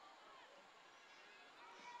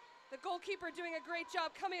 The goalkeeper doing a great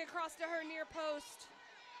job coming across to her near post.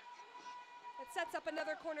 It sets up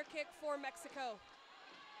another corner kick for Mexico.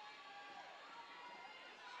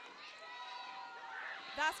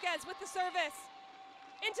 Vasquez with the service.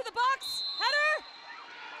 Into the box, header!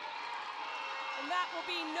 And that will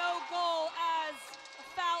be no goal as a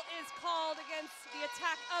foul is called against the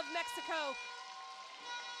attack of Mexico.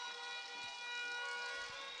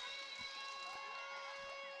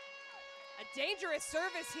 A dangerous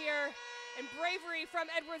service here and bravery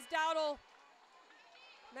from Edwards Dowdle.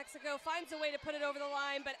 Mexico finds a way to put it over the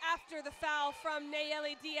line, but after the foul from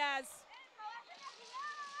Nayeli Diaz.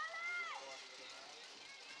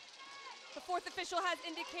 The fourth official has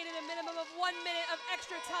indicated a minimum of 1 minute of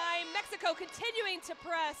extra time. Mexico continuing to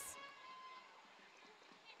press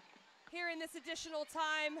here in this additional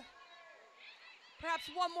time. Perhaps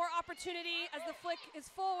one more opportunity as the flick is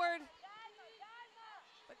forward,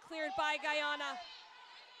 but cleared by Guyana.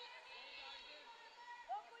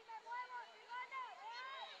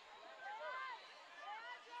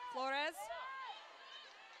 Flores.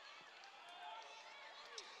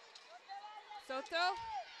 Soto.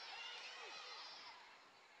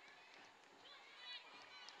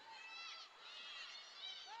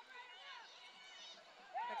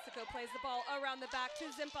 Mexico plays the ball around the back to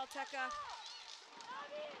Zimpo Alteca.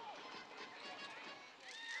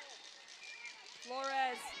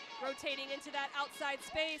 Flores rotating into that outside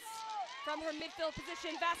space from her midfield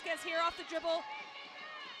position. Vasquez here off the dribble.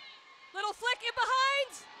 Little flick in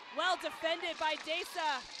behind. Well defended by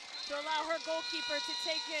Deza to allow her goalkeeper to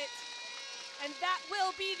take it. And that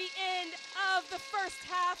will be the end of the first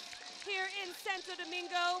half here in Santo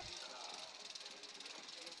Domingo.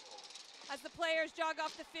 As the players jog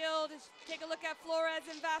off the field, take a look at Flores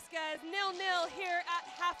and Vasquez. 0-0 here at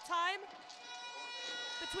halftime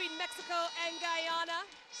between Mexico and Guyana.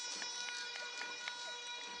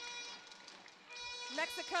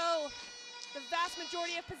 Mexico, the vast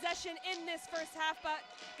majority of possession in this first half, but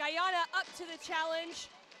Guyana up to the challenge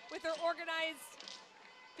with her organized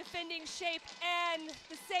defending shape and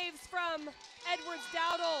the saves from Edwards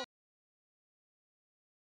Dowdle.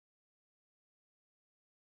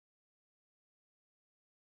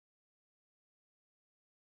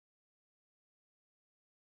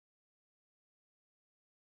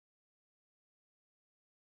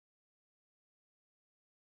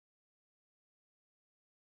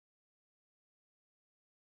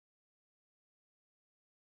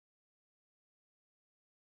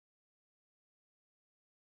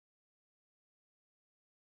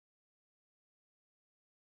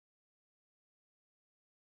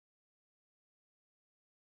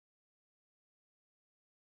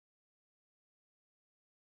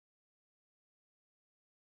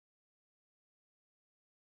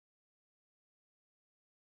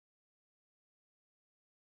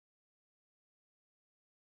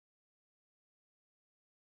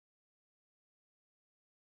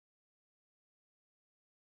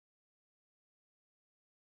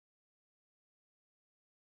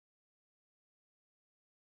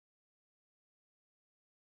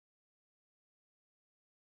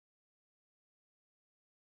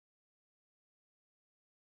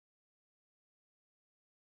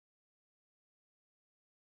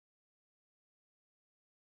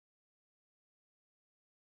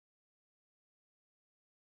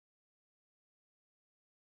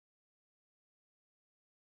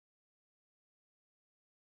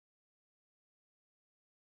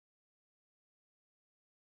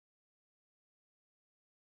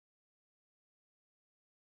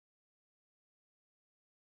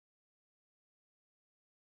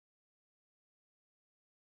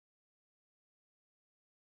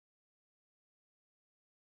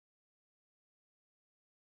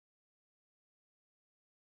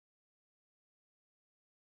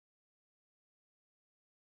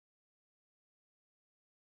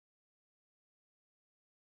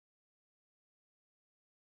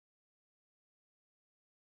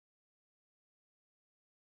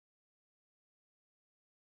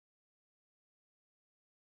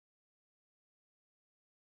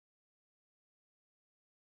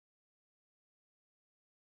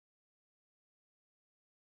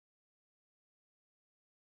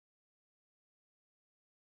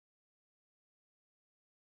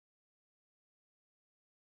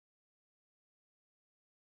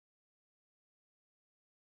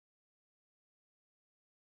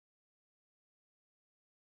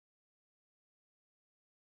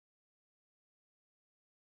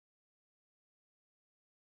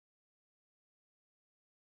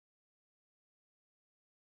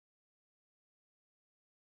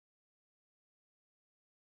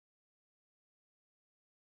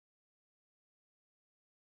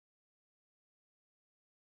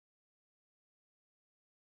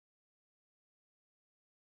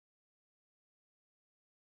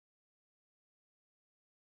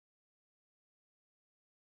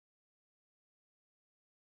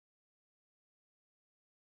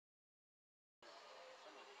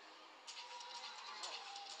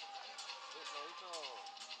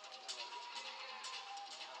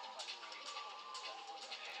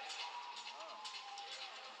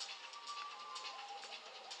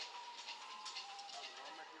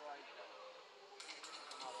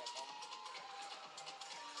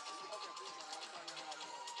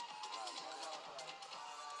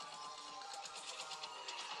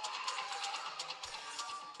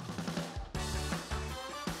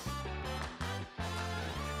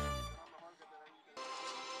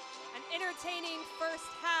 An entertaining first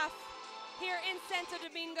half here in Santo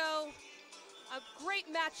Domingo. A great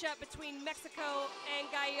matchup between Mexico and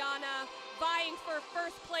Guyana, vying for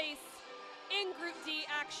first place in Group D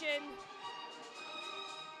action.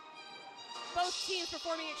 Both teams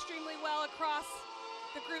performing extremely well across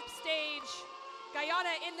the group stage.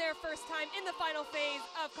 Guyana in their first time in the final phase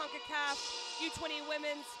of Concacaf U20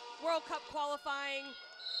 Women's World Cup qualifying,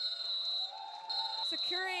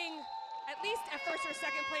 securing at least a first or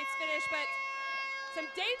second place finish, but some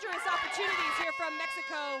dangerous opportunities here from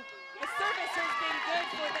Mexico. The service has been good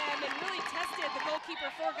for them and really tested the goalkeeper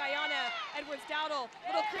for Guyana, Edwards Dowdle.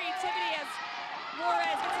 Little creativity as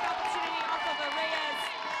Juarez gets an opportunity off of a Reyes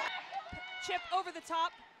chip over the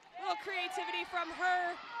top. Little creativity from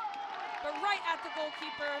her, but right at the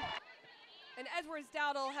goalkeeper. And Edwards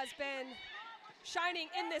Dowdle has been shining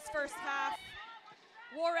in this first half.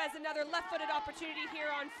 Juarez, another left-footed opportunity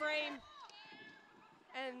here on frame.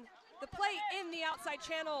 And the play in the outside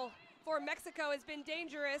channel for Mexico has been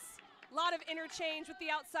dangerous. A lot of interchange with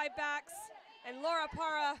the outside backs. And Laura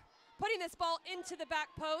Parra putting this ball into the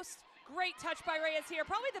back post. Great touch by Reyes here.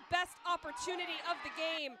 Probably the best opportunity of the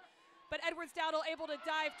game. But Edwards Dowdle able to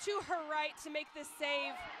dive to her right to make this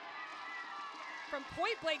save from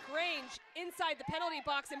point-blank range inside the penalty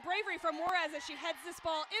box. And bravery from Juarez as she heads this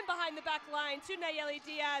ball in behind the back line to Nayeli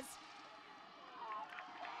Diaz.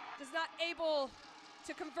 Just not able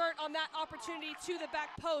to convert on that opportunity to the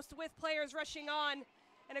back post with players rushing on.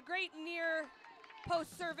 And a great near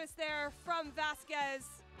post service there from Vasquez.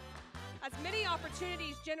 As many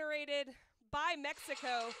opportunities generated by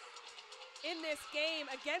Mexico in this game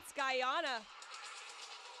against Guyana.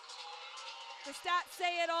 The stats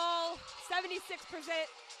say it all. 76%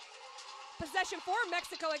 possession for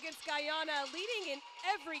Mexico against Guyana, leading in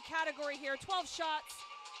every category here. 12 shots,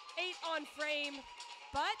 8 on frame,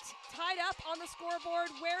 but tied up on the scoreboard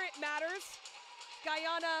where it matters.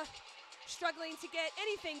 Guyana struggling to get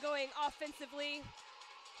anything going offensively,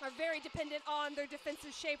 are very dependent on their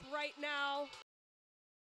defensive shape right now.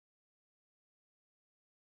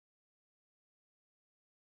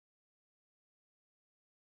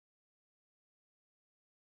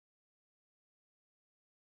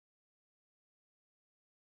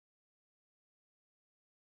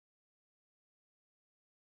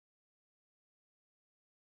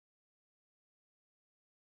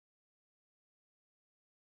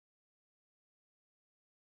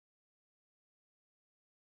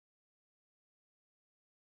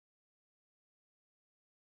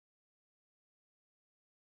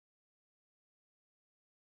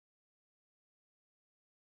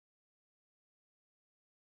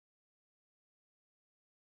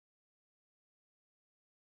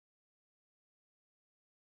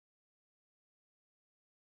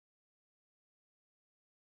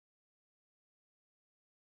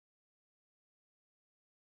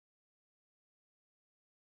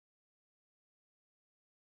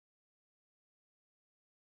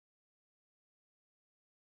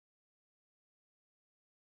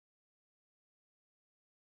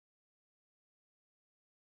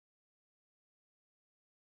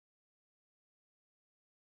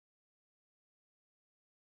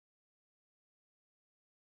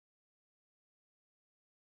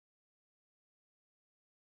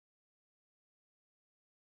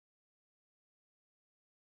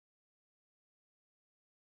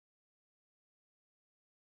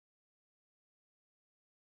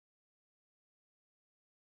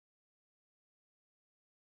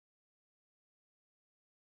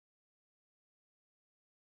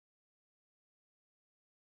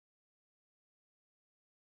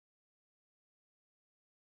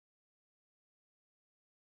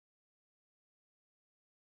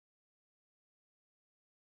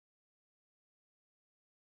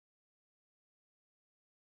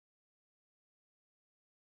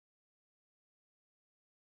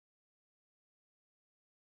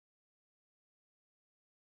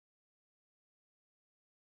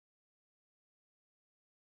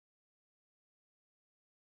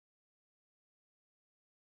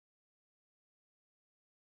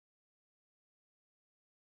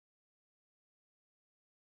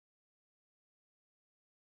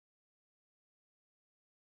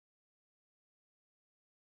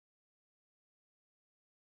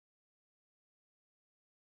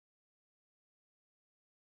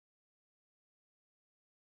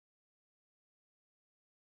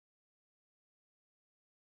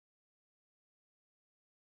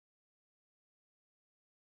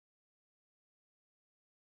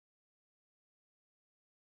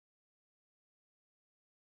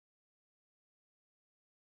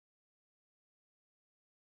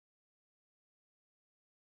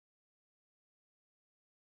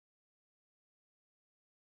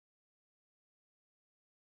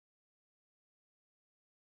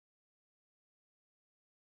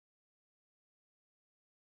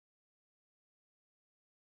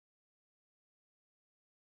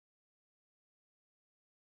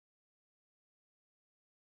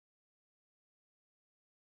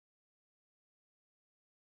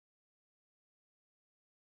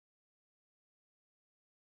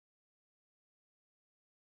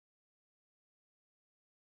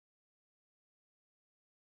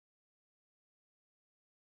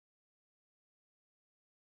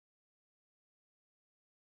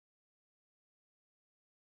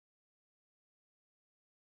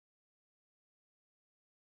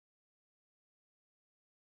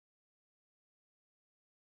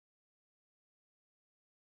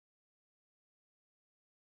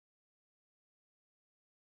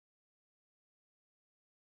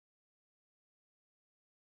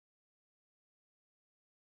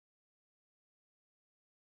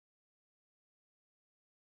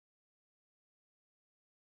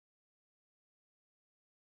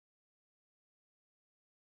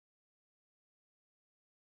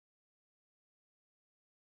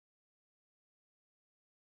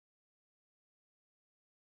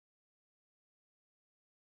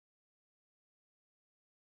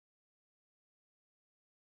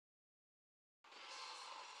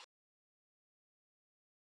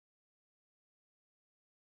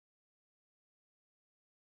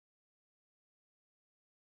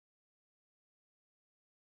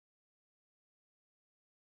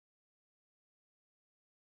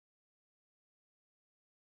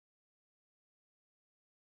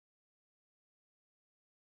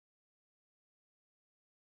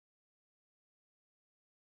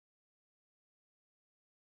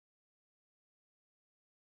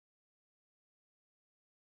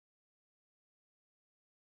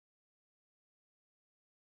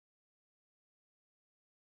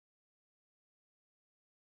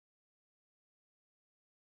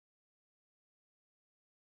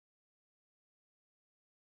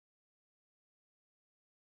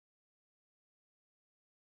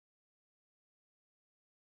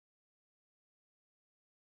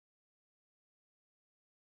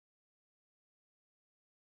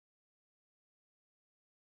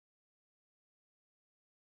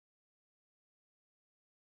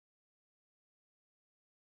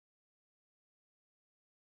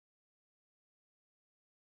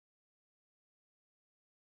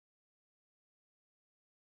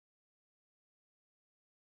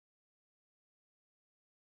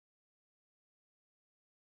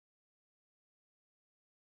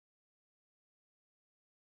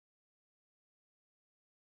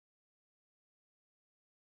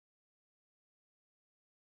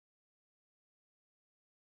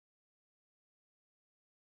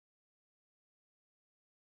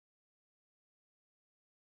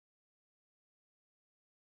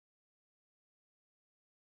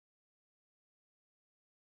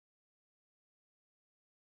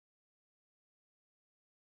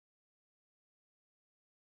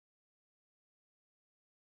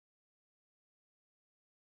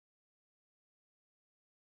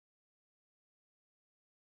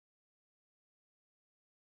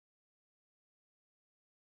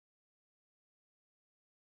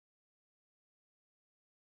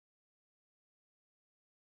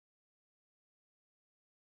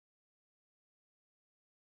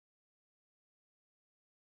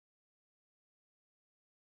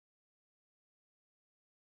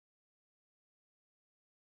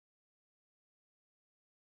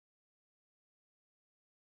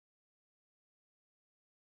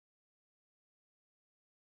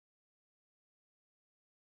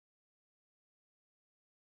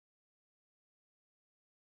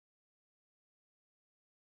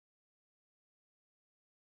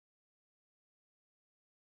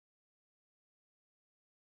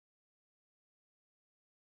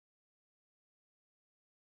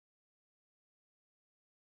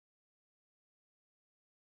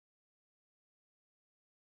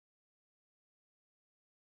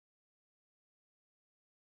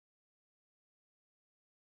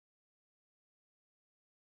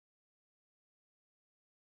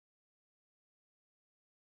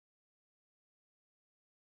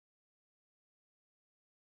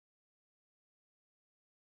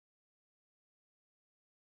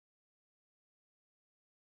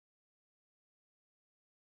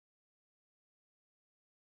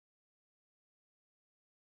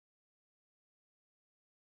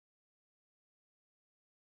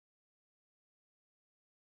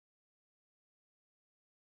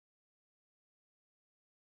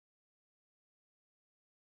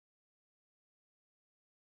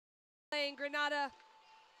 playing Grenada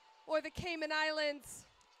or the Cayman Islands.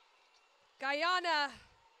 Guyana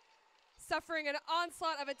suffering an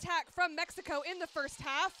onslaught of attack from Mexico in the first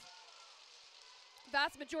half.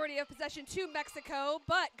 Vast majority of possession to Mexico,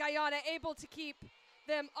 but Guyana able to keep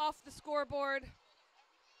them off the scoreboard.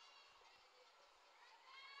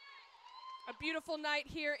 A beautiful night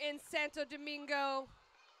here in Santo Domingo.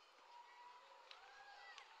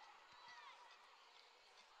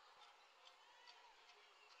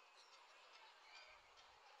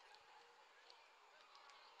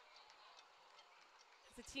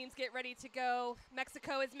 As the teams get ready to go,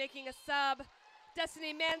 Mexico is making a sub.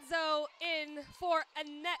 Destiny Manzo in for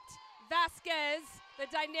Annette Vasquez, the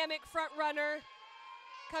dynamic front runner,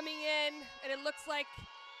 coming in, and it looks like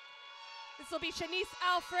this will be Shanice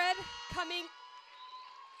Alfred coming,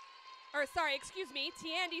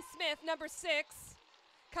 Tiandi Smith, number 6,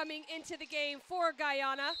 coming into the game for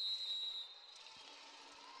Guyana.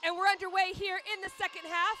 And we're underway here in the second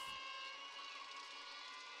half.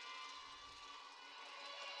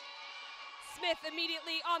 Smith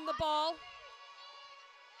immediately on the ball.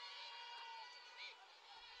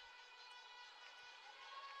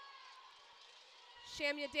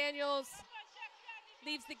 Shamia Daniels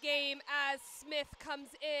leaves the game as Smith comes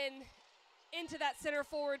into that center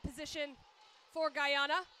forward position for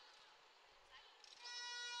Guyana.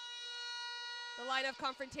 The line of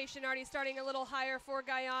confrontation already starting a little higher for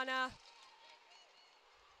Guyana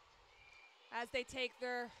as they take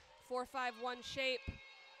their 4-5-1 shape.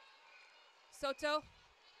 Soto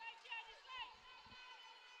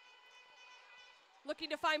looking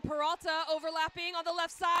to find Peralta, overlapping on the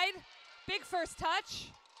left side. Big first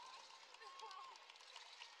touch.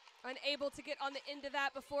 Unable to get on the end of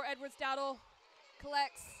that before Edwards Dowdle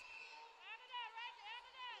collects.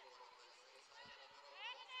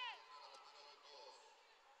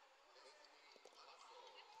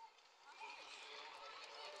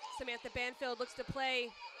 Samantha Banfield looks to play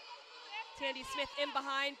Tandy Smith in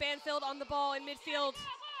behind. Banfield on the ball in midfield.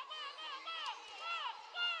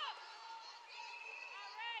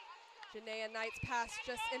 Janaea Knight's pass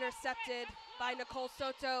just intercepted by Nicole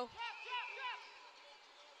Soto.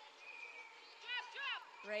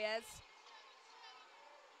 Reyes.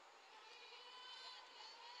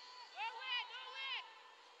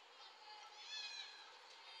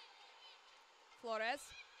 Flores.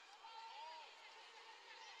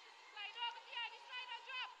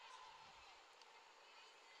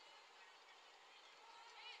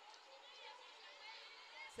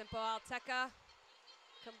 Simpo Alteca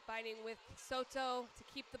combining with Soto to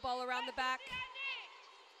keep the ball around the back.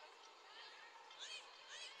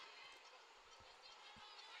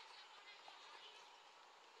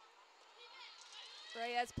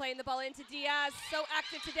 Reyes playing the ball into Diaz, so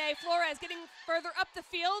active today. Flores getting further up the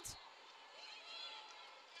field.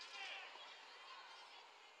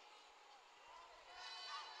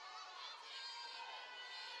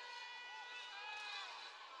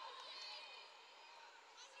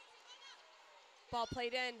 Ball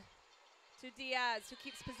played in to Diaz, who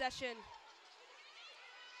keeps possession.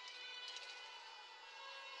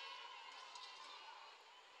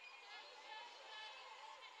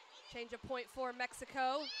 Change of point for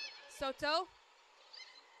Mexico. Soto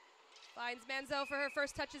finds Manzo for her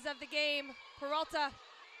first touches of the game. Peralta.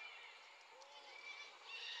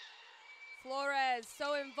 Flores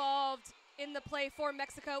so involved in the play for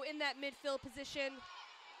Mexico in that midfield position.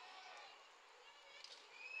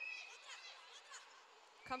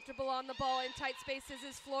 Comfortable on the ball in tight spaces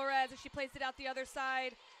is Flores as she plays it out the other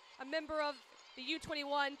side. A member of the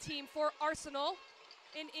U21 team for Arsenal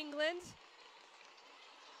in England.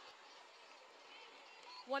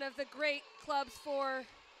 One of the great clubs for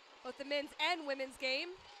both the men's and women's game.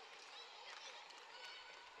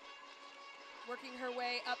 Working her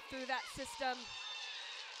way up through that system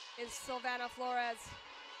is Silvana Flores.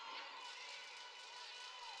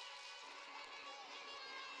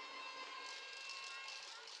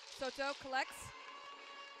 Soto collects.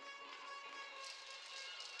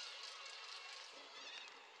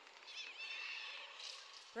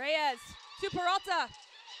 Reyes to Peralta.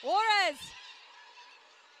 Juarez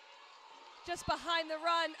just behind the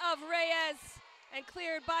run of Reyes and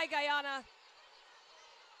cleared by Guyana.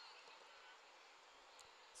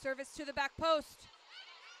 Service to the back post.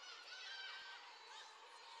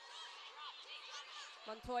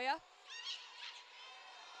 Montoya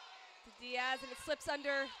to Diaz, and it slips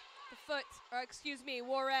under the foot, or excuse me,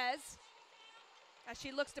 Juarez, as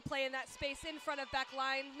she looks to play in that space in front of back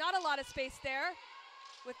line. Not a lot of space there,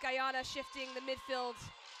 with Guyana shifting the midfield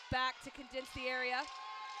back to condense the area.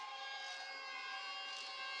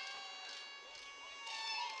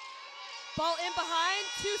 Ball in behind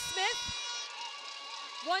to Smith.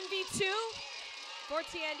 1v2 for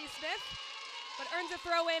Tiandi Smith, but earns a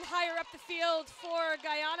throw in higher up the field for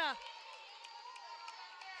Guyana.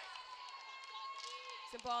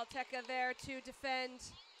 Simple Alteca there to defend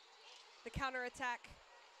the counterattack.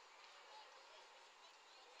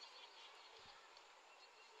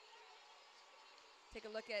 Take a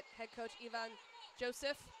look at head coach Ivan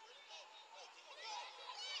Joseph.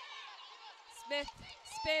 Smith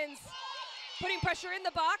spins, putting pressure in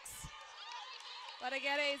the box, but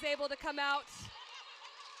again is able to come out.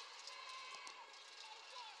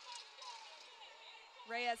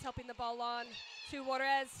 Reyes helping the ball on to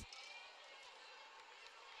Juarez.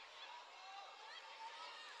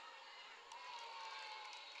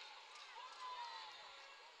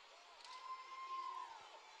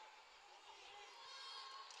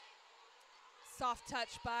 Soft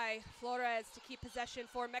touch by Flores to keep possession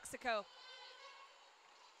for Mexico.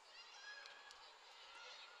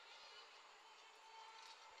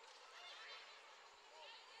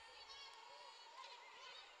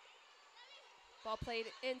 Ball played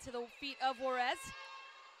into the feet of Juarez.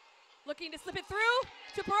 Looking to slip it through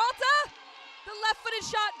to Peralta. The left-footed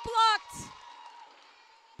shot blocked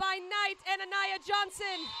by Knight and Anaya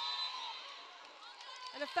Johnson.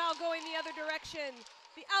 And a foul going the other direction.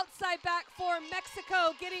 The outside back for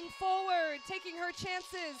Mexico getting forward, taking her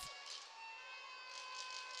chances.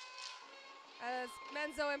 As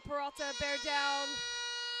Menzo and Peralta bear down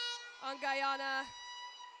on Guyana.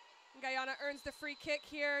 Guyana earns the free kick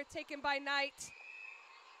here, taken by Knight.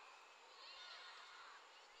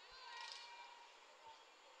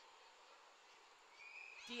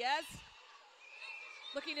 Diaz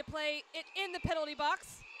looking to play it in the penalty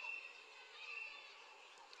box.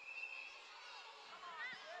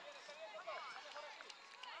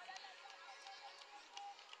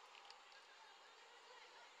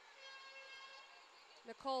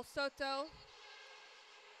 Nicole Soto,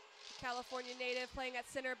 California native, playing at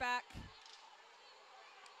center back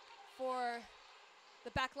for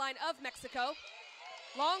the back line of Mexico.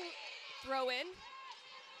 Long throw in.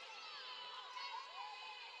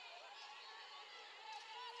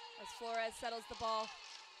 As Flores settles the ball.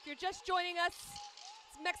 If you're just joining us,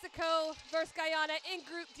 it's Mexico versus Guyana in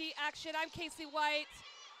Group D action. I'm Casey White.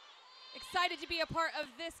 Excited to be a part of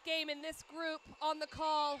this game in this group on the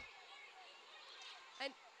call. An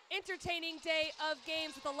entertaining day of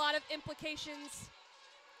games with a lot of implications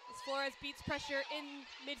as Flores beats pressure in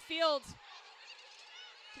midfield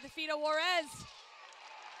to the feet of Juarez.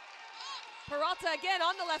 Peralta again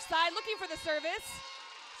on the left side, looking for the service.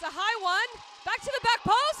 It's a high one, back to the back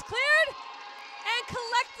post, cleared and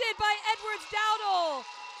collected by Edwards Dowdle.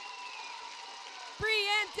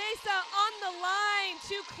 Brienne Desa on the line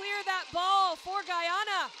to clear that ball for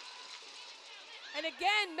Guyana. And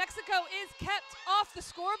again, Mexico is kept off the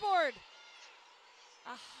scoreboard.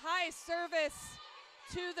 A high service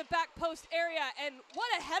to the back post area, and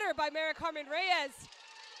what a header by Mara Carmen Reyes.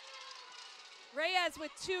 Reyes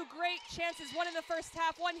with two great chances, one in the first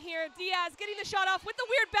half, one here. Diaz getting the shot off with the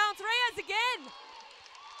weird bounce. Reyes again.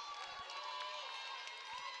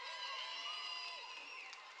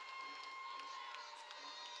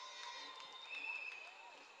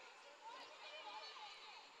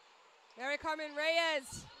 Mary Carmen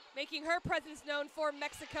Reyes making her presence known for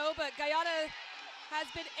Mexico, but Guyana has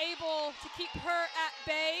been able to keep her at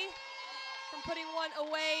bay from putting one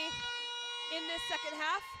away in this second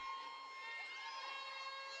half.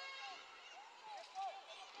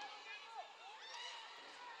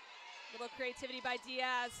 Little creativity by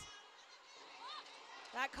Diaz.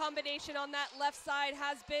 That combination on that left side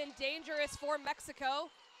has been dangerous for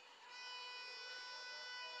Mexico.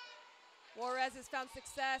 Juarez has found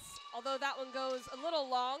success, although that one goes a little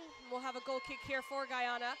long. We'll have a goal kick here for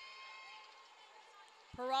Guyana.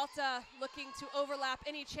 Peralta looking to overlap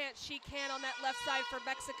any chance she can on that left side for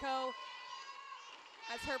Mexico,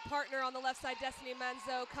 as her partner on the left side, Destiny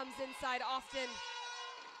Manzo, comes inside often.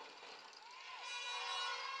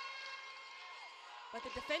 But the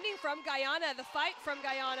defending from Guyana, the fight from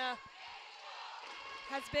Guyana,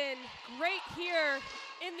 has been great here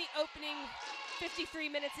in the opening 53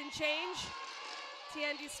 minutes and change.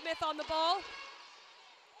 Tiandi Smith on the ball,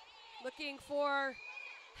 looking for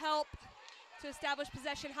help to establish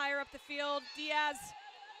possession higher up the field. Diaz,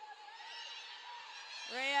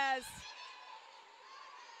 Reyes,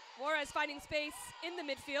 Juarez finding space in the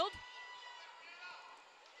midfield.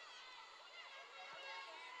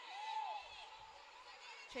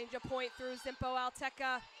 Change of point through Zimpo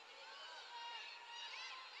Alteca.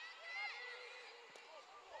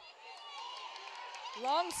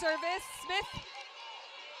 Long service, Smith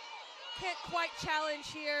can't quite challenge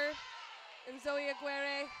here. And Zoe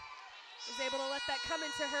Aguirre is able to let that come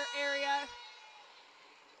into her area.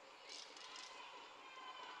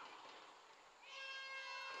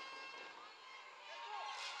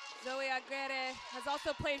 Zoe Aguirre has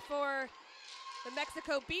also played for the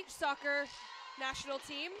Mexico beach soccer national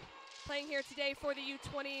team, playing here today for the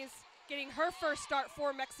U20s, getting her first start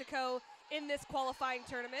for Mexico in this qualifying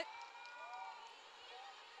tournament.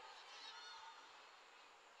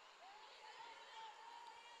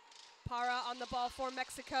 Para on the ball for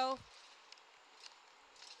Mexico.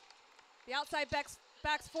 The outside backs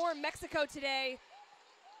for Mexico today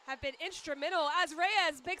have been instrumental as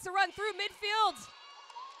Reyes makes a run through midfield.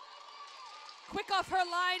 Quick off her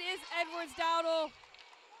line is Edwards-Dowdle.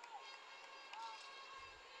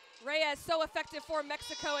 Reyes so effective for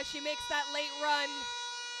Mexico as she makes that late run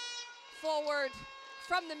forward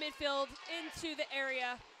from the midfield into the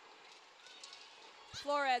area.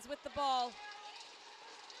 Flores with the ball.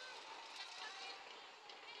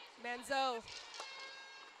 Manzo.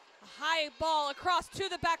 A high ball across to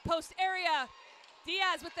the back post area.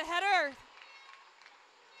 Diaz with the header.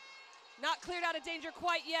 Not cleared out of danger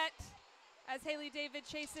quite yet as Haley David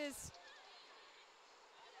chases.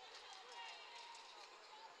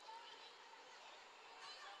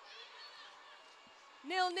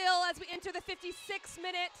 0-0 as we enter the 56th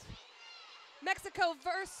minute. Mexico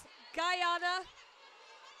versus Guyana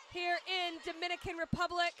here in Dominican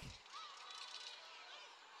Republic.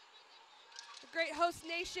 The great host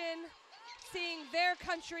nation seeing their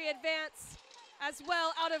country advance as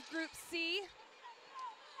well out of Group C,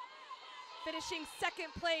 finishing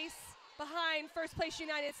second place behind first place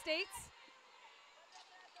United States.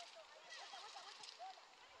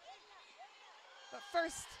 But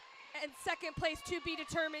first and second place to be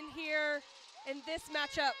determined here in this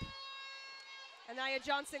matchup. Anaya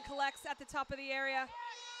Johnson collects at the top of the area.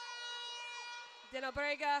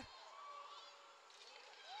 Denobrega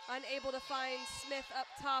unable to find Smith up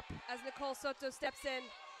top as Nicole Soto steps in.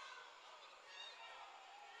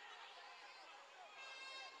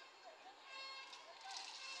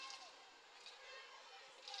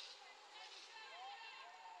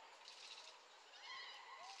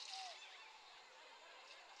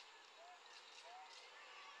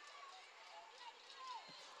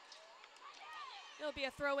 It'll be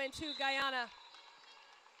a throw in to Guyana.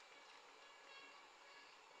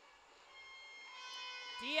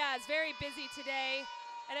 Diaz very busy today.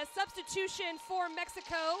 And a substitution for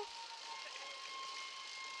Mexico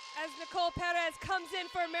as Nicole Perez comes in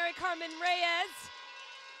for Mary Carmen Reyes.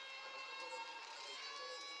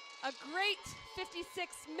 A great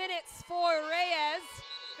 56 minutes for Reyes,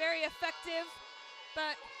 very effective.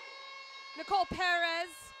 But Nicole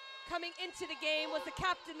Perez coming into the game was the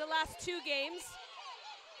captain the last two games.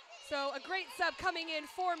 So a great sub coming in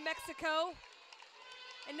for Mexico.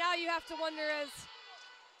 And now you have to wonder, as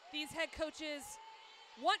these head coaches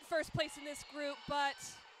want first place in this group, but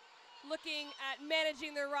looking at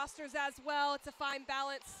managing their rosters as well, it's a fine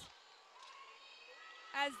balance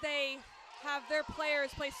as they have their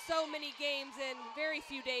players play so many games in very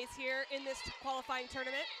few days here in this qualifying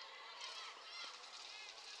tournament.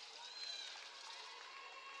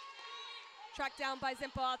 Tracked down by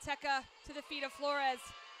Zimpo Alteca to the feet of Flores.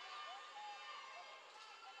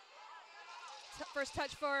 First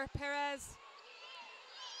touch for Perez.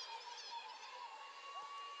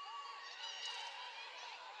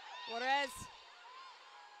 Juarez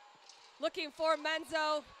looking for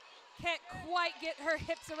Manzo. Can't quite get her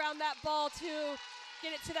hips around that ball to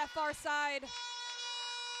get it to that far side.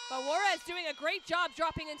 But Juarez doing a great job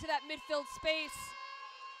dropping into that midfield space.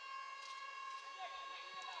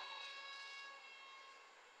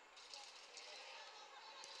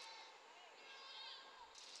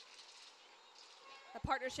 The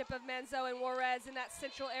partnership of Manzo and Juarez in that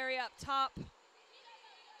central area up top.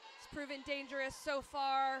 It's proven dangerous so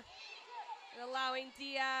far, and allowing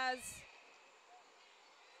Diaz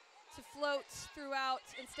to float throughout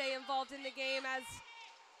and stay involved in the game as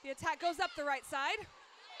the attack goes up the right side.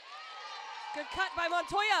 Good cut by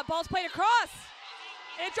Montoya, ball's played across,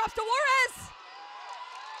 and it drops to Juarez.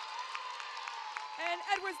 And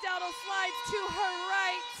Edwards-Dowdle slides to her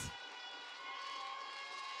right.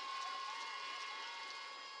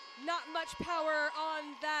 Not much power on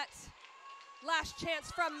that last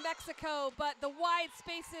chance from Mexico, but the wide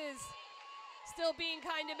spaces still being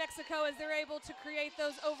kind to Mexico as they're able to create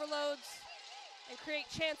those overloads and create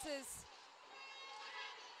chances.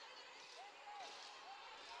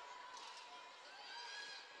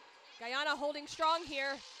 Guyana holding strong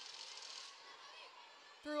here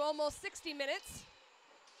through almost 60 minutes.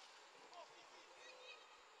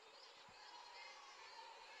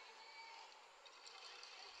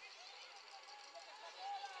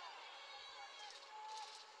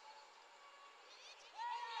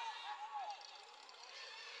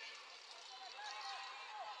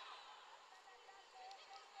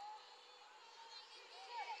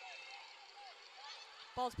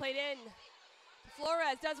 Ball's played in.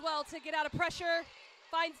 Flores does well to get out of pressure.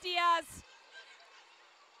 Finds Diaz.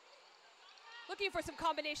 Looking for some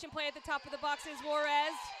combination play at the top of the box is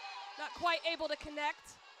Juarez. Not quite able to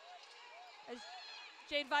connect. As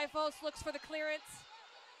Jade Vifos looks for the clearance.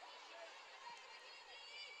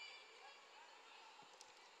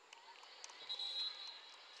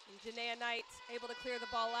 And Janaea Knight able to clear the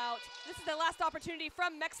ball out. This is the last opportunity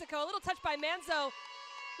from Mexico. A little touch by Manzo.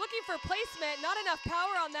 Looking for placement, not enough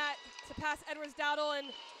power on that to pass Edwards Dowdle, and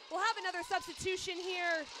we'll have another substitution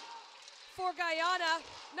here for Guyana.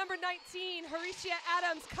 Number 19, Haricia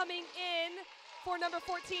Adams coming in for number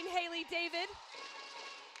 14, Haley David.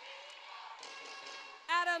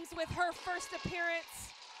 Adams with her first appearance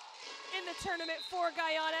in the tournament for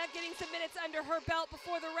Guyana, getting some minutes under her belt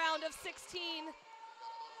before the round of 16.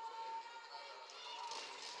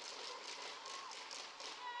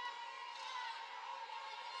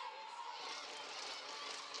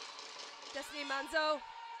 Destiny Manzo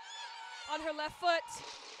on her left foot.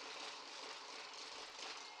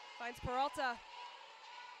 Finds Peralta.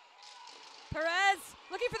 Perez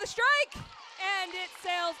looking for the strike, and it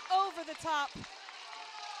sails over the top.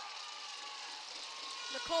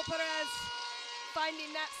 Nicole Perez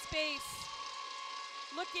finding that space,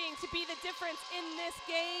 looking to be the difference in this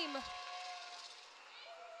game.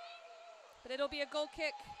 But it'll be a goal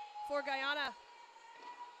kick for Guyana.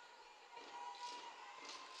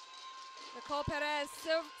 Nicole Perez,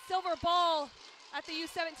 silver ball at the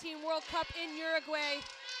U17 World Cup in Uruguay.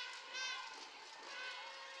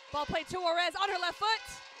 Ball played to Juarez on her left foot,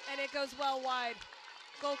 and it goes well wide.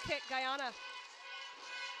 Goal kick, Guyana.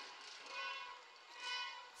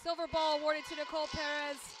 Silver ball awarded to Nicole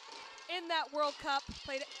Perez in that World Cup.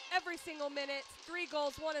 Played every single minute, 3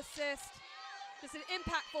 goals, 1 assist. Just an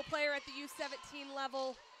impactful player at the U17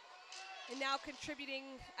 level, and now contributing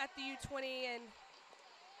at the U20 and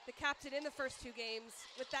the captain in the first 2 games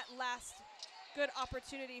with that last good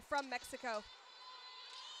opportunity from Mexico.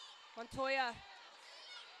 Montoya,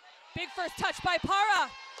 big first touch by Para.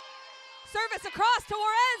 Service across to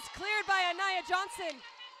Juarez, cleared by Anaya Johnson.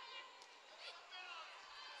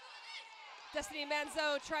 Destiny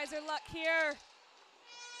Manzo tries her luck here.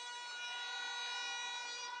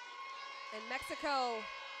 And Mexico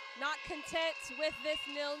not content with this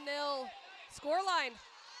 0-0 scoreline.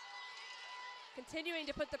 Continuing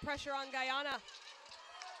to put the pressure on Guyana.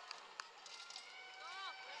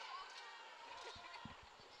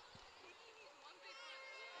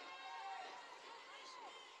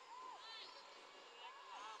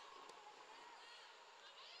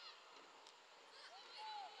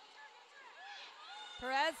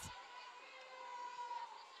 Perez.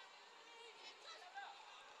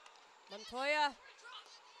 Montoya.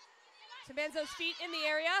 To Manzo's feet in the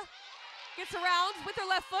area. Gets around with her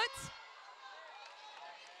left foot.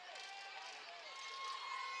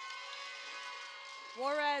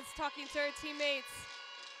 Juarez talking to her teammates.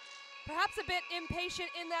 Perhaps a bit impatient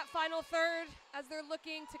in that final third as they're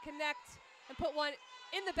looking to connect and put one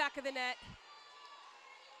in the back of the net.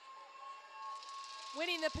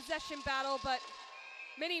 Winning the possession battle, but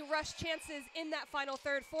many rush chances in that final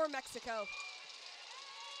third for Mexico.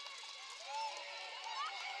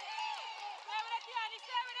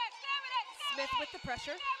 Smith with the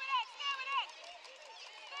pressure.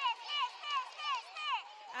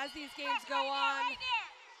 As these games go on,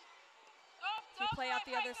 we play out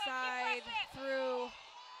the other side through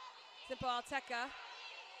Simpo Alteca.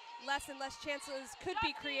 Less and less chances could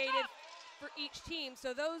be created for each team,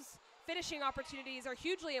 so those finishing opportunities are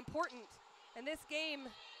hugely important. And this game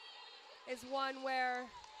is one where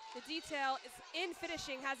the detail is in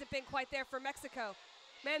finishing hasn't been quite there for Mexico.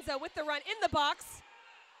 Manzo with the run in the box.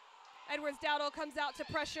 Edwards Dowdle comes out to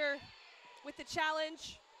pressure with the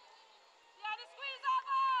challenge.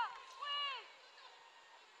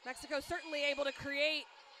 Mexico certainly able to create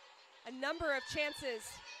a number of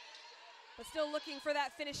chances, but still looking for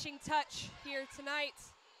that finishing touch here tonight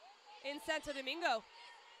in Santo Domingo.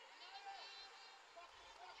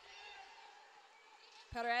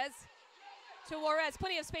 Perez to Juarez,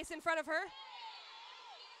 plenty of space in front of her.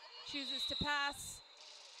 Chooses to pass,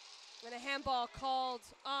 and a handball called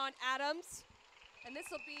on Adams. And this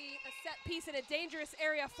will be a set piece in a dangerous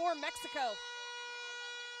area for Mexico.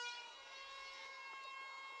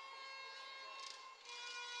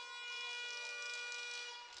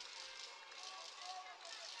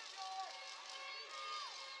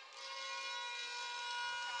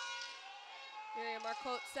 Miriam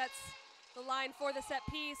Marcotte sets the line for the set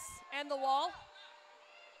piece and the wall.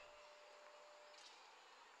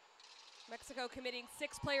 Mexico committing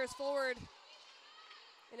 6 players forward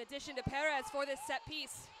in addition to Perez for this set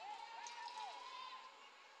piece.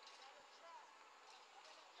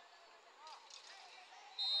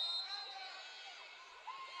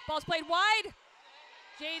 Ball's played wide.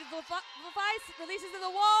 Jade Levice releases to the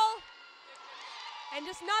wall. And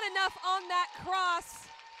just not enough on that cross.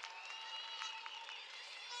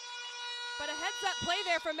 But a heads-up play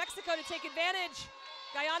there for Mexico to take advantage.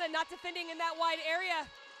 Guyana not defending in that wide area.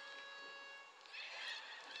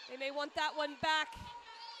 They may want that one back.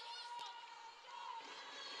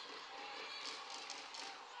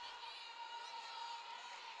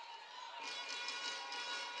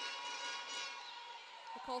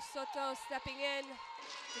 Nicole Soto stepping in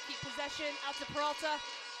to keep possession, out to Peralta.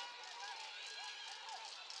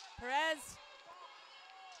 Perez.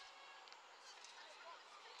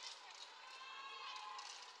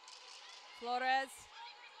 Flores.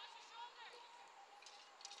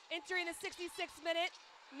 Entering the 66th minute,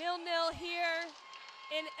 0-0 here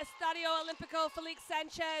in Estadio Olímpico Felix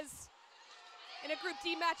Sanchez in a Group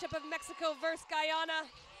D matchup of Mexico versus Guyana.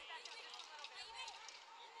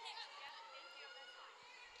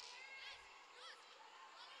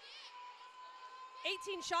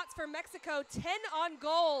 $18 shots for Mexico, 10 on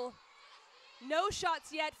goal. No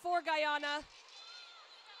shots yet for Guyana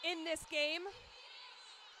in this game.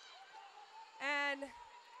 And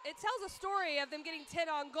it tells a story of them getting 10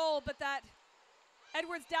 on goal, but that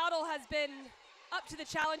Edwards Dowdle has been up to the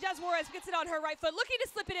challenge as Juarez gets it on her right foot, looking to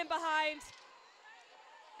slip it in behind.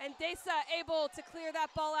 And Deza able to clear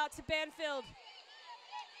that ball out to Banfield.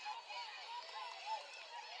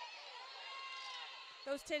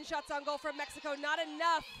 Those 10 shots on goal from Mexico, not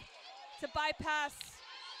enough to bypass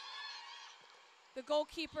the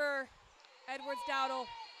goalkeeper, Edwards Dowdle.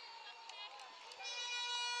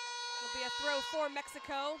 Will be a throw for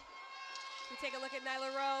Mexico. We take a look at Nyla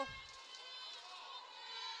Rowe.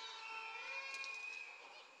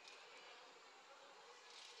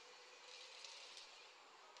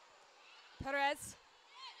 Perez.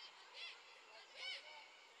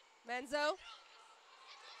 Manzo.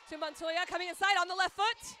 To Montoya, coming inside on the left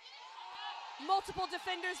foot. Multiple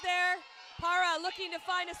defenders there. Para looking to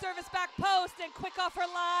find a service back post, and quick off her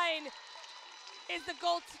line is the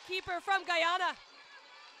goalkeeper from Guyana.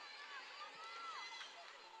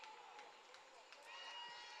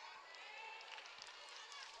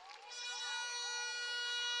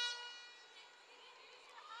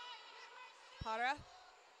 Para.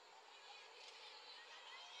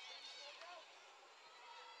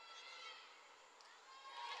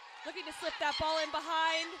 Looking to slip that ball in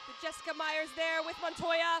behind. Jessica Myers there with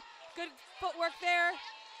Montoya. Good footwork there.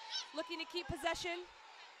 Looking to keep possession.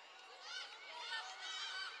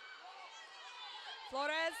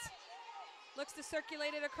 Flores looks to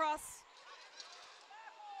circulate it across.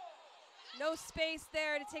 No space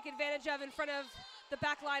there to take advantage of in front of the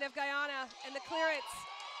back line of Guyana. And the clearance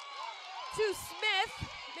to Smith,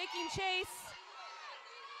 making chase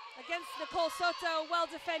against Nicole Soto, well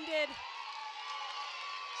defended.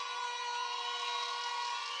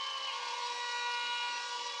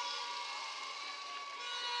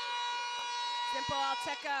 Simple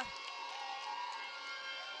Alteca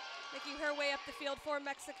making her way up the field for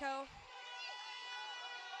Mexico.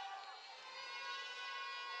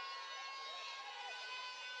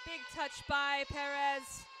 Big touch by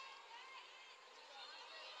Perez.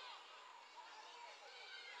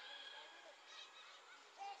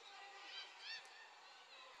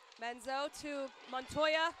 Manzo to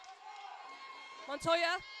Montoya.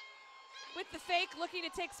 Montoya with the fake, looking to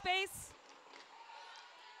take space.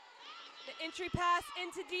 The entry pass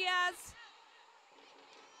into Diaz.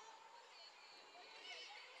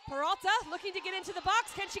 Peralta looking to get into the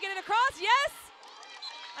box. Can she get it across? Yes!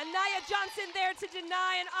 Anaya Johnson there to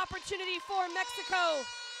deny an opportunity for Mexico.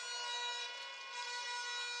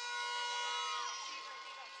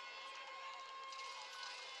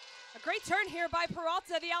 A great turn here by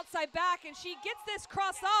Peralta, the outside back, and she gets this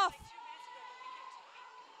cross off.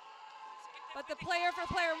 But the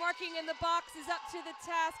player-for-player marking in the box is up to the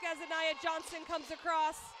task as Anaya Johnson comes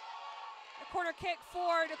across. A corner kick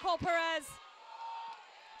for Nicole Perez.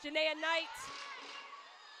 Janaea Knight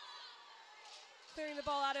clearing the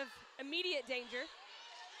ball out of immediate danger.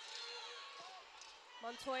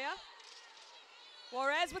 Montoya.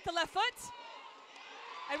 Juarez with the left foot.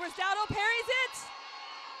 Edwards Dowdle parries it.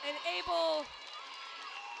 And able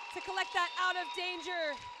to collect that out of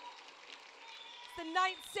danger. The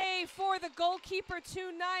 9th save for the goalkeeper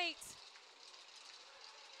tonight.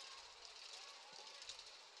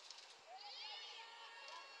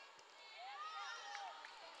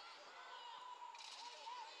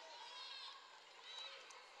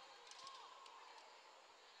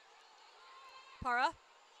 Para.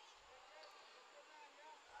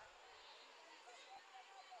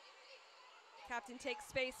 Captain takes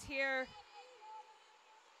space here.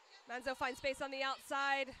 Manzo finds space on the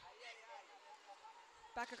outside.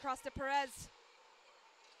 Back across to Perez.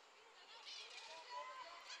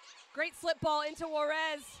 Great slip ball into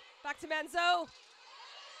Juarez. Back to Manzo.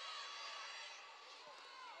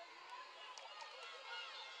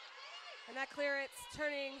 And that clearance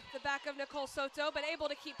turning the back of Nicole Soto, but able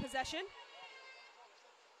to keep possession.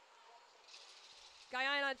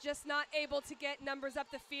 Guyana just not able to get numbers up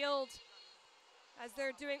the field as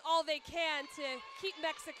they're doing all they can to keep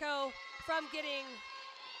Mexico from getting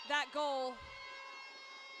that goal.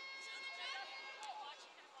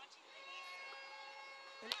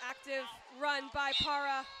 An active run by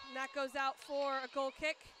Para, and that goes out for a goal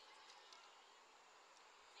kick.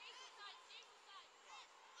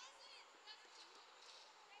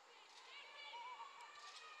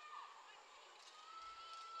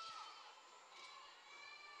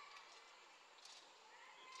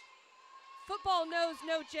 Football knows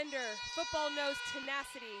no gender. Football knows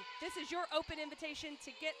tenacity. This is your open invitation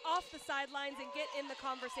to get off the sidelines and get in the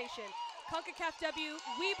conversation. Concacaf W,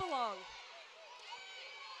 we belong.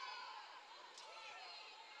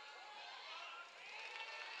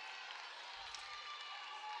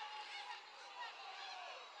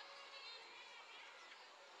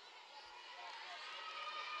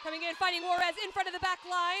 Coming in, finding Juarez in front of the back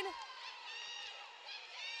line.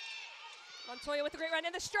 Montoya with a great run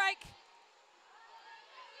and the strike.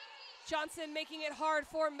 Johnson making it hard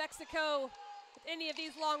for Mexico with any of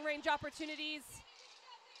these long-range opportunities.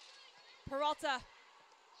 Peralta.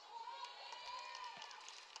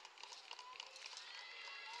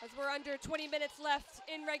 As we're under 20 minutes left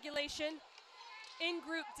in regulation in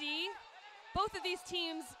Group D. Both of these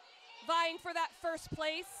teams vying for that first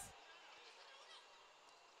place.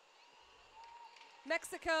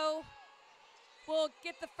 Mexico will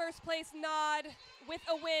get the first place nod with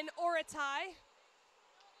a win or a tie,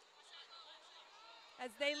 as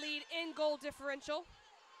they lead in goal differential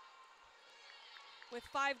with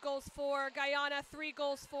 5 goals for Guyana, 3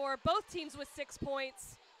 goals for both teams with 6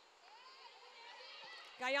 points.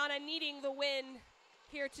 Guyana needing the win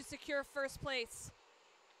here to secure first place.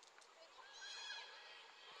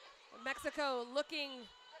 Mexico looking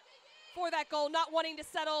for that goal, not wanting to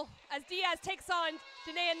settle as Diaz takes on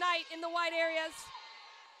Janaea Knight in the wide areas.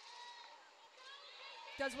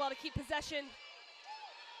 Does well to keep possession.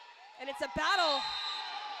 And it's a battle.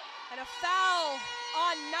 And a foul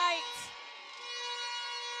on Knight.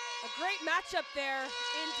 A great matchup there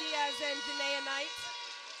in Diaz and Janaea Knight.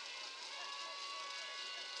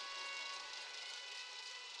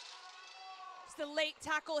 Just a late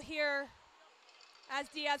tackle here as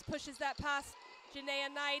Diaz pushes that past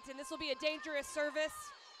Janaea Knight, and this will be a dangerous service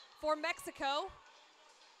for Mexico.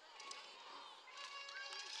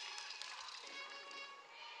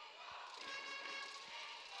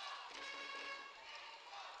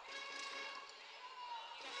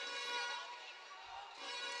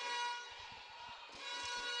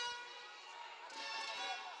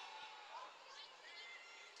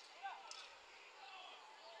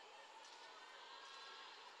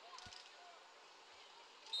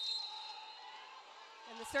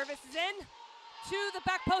 And the service is in to the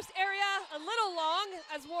back post area, a little long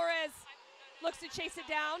as Juarez looks to chase it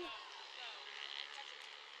down.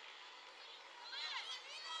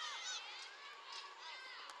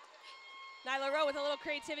 Nyla Rowe with a little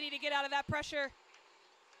creativity to get out of that pressure.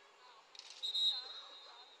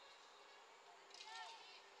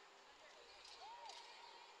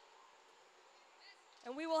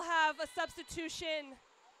 And we will have a substitution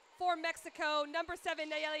for Mexico. Number 7,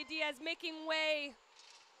 Nayeli Diaz, making way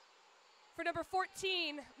for number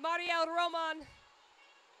 14, Mariel Roman.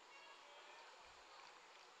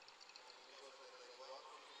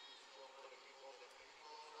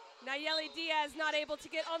 Nayeli Diaz not able to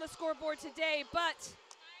get on the scoreboard today, but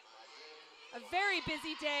a very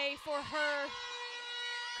busy day for her,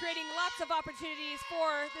 creating lots of opportunities for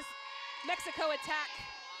this Mexico attack.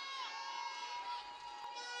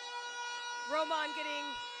 Roman getting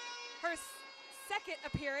her second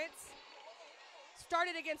appearance.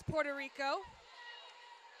 Started against Puerto Rico.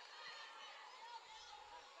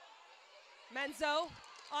 Manzo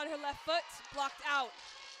on her left foot, blocked out.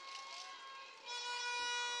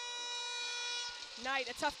 Knight,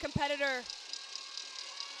 a tough competitor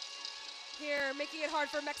here, making it hard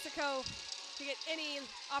for Mexico to get any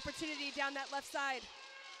opportunity down that left side.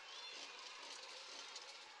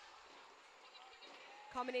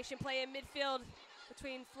 Combination play in midfield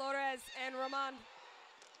between Flores and Roman.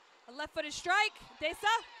 A left-footed strike,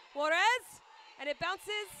 Deza, Juarez, and it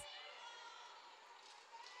bounces.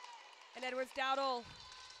 And Edwards Dowdle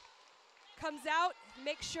comes out,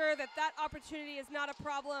 makes sure that that opportunity is not a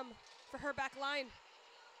problem for her back line.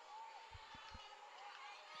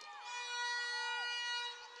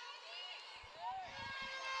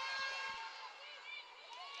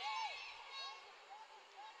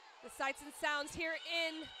 The sights and sounds here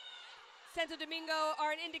in Santo Domingo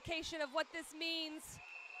are an indication of what this means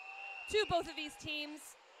to both of these teams.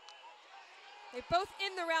 They're both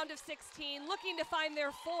in the round of 16, looking to find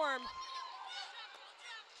their form,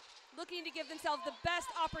 looking to give themselves the best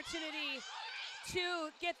opportunity to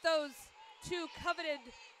get those two coveted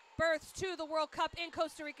berths to the World Cup in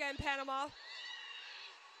Costa Rica and Panama.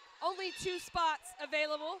 Only 2 spots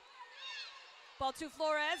available. Ball to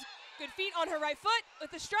Flores, good feet on her right foot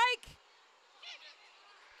with the strike.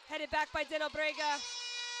 Headed back by Deno Brega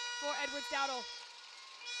for Edwards Dowdle.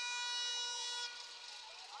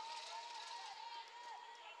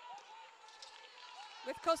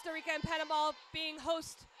 With Costa Rica and Panama being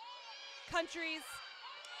host countries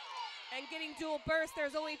and getting dual berths,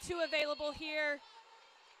 there's only 2 available here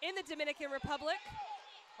in the Dominican Republic.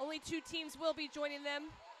 Only 2 teams will be joining them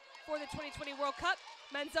for the 2020 World Cup.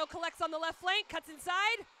 Manzo collects on the left flank, cuts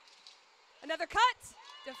inside. Another cut,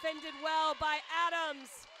 defended well by Adams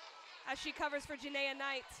as she covers for Janaea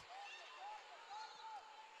Knight.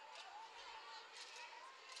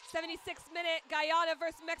 76th minute, Guyana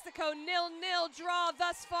versus Mexico, 0-0 draw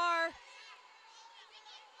thus far.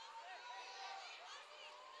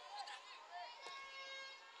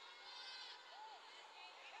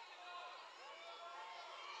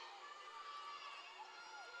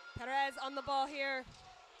 Perez on the ball here.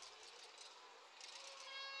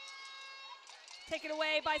 Taken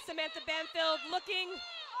away by Samantha Banfield, looking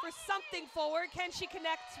for something forward. Can she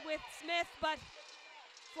connect with Smith? But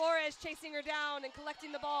Flores chasing her down and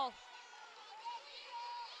collecting the ball.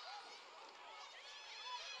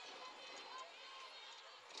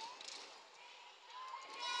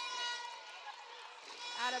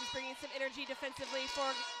 Adams bringing some energy defensively for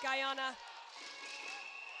Guyana.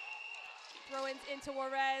 Throw-ins into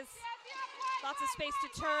Juarez. Lots of space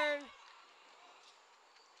to turn.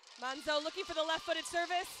 Manzo looking for the left-footed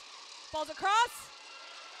service. Ball's across.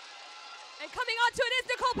 And coming onto it is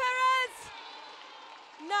Nicole Perez.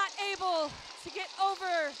 Not able to get over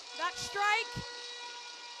that strike,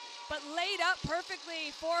 but laid up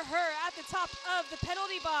perfectly for her at the top of the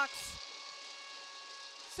penalty box.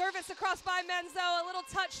 Service across by Manzo, a little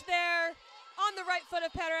touch there on the right foot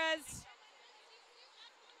of Perez.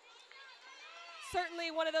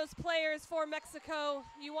 Certainly one of those players for Mexico.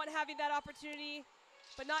 You want having that opportunity,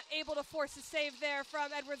 but not able to force a save there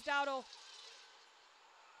from Edwards Dowdle.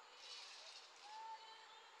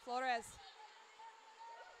 Flores.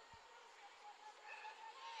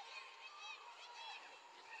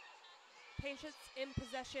 Patience in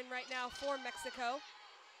possession right now for Mexico.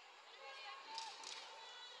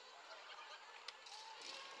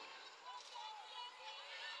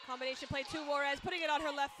 Combination play to Juarez, putting it on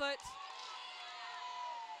her left foot.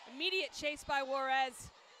 Immediate chase by Juarez.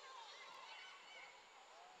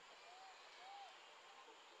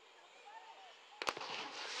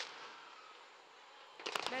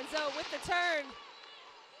 Manzo with the turn.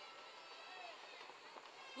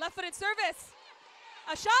 Left-footed service.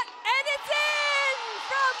 A shot, and it's in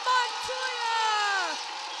from Montoya!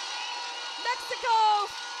 Mexico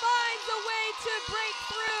finds a way to break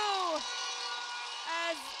through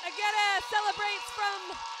as Aguirre celebrates from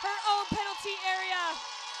her own penalty area.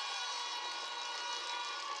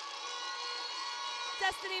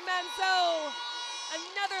 Destiny Manzo,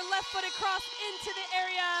 another left-footed cross into the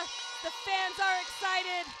area. The fans are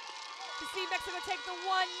excited to see Mexico take the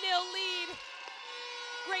 1-0 lead.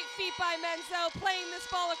 Great feat by Manzo, playing this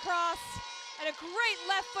ball across, and a great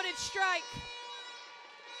left-footed strike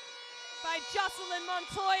by Jocelyn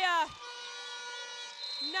Montoya.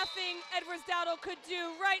 Nothing Edwards Dowdle could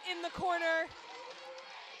do right in the corner.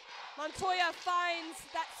 Montoya finds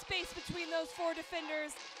that space between those 4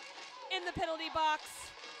 defenders in the penalty box.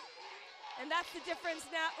 And that's the difference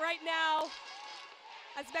now, right now,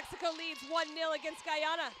 as Mexico leads 1-0 against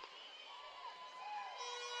Guyana.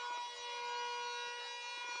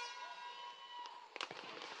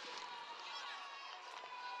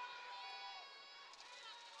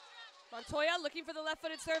 Montoya looking for the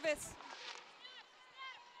left-footed service.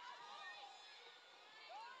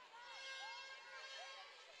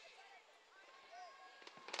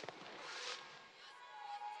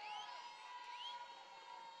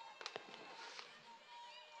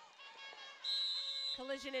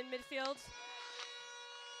 Collision in midfield.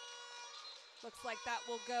 Looks like that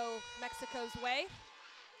will go Mexico's way.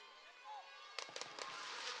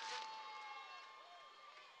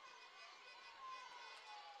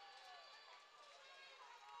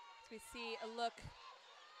 As we see a look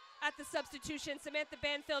at the substitution, Samantha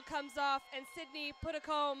Banfield comes off and Sydney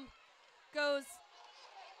Puddicombe goes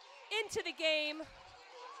into the game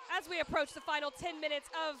as we approach the final 10 minutes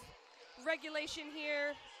of regulation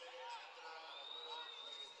here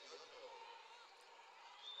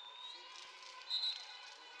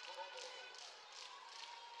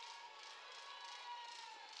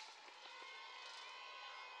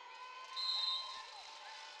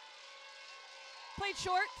Played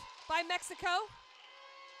short by Mexico.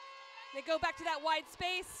 They go back to that wide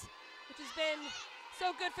space, which has been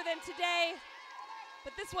so good for them today.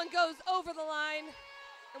 But this one goes over the line,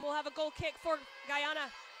 and we'll have a goal kick for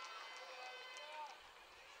Guyana.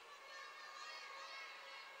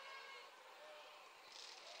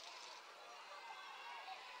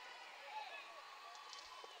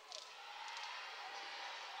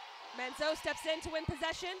 Manzo steps in to win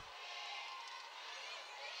possession.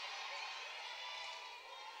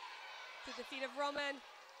 To the feet of Roman.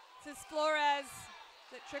 This is Flores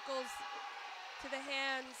that trickles to the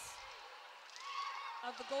hands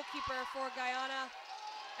of the goalkeeper for Guyana,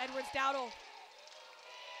 Edwards Dowdle.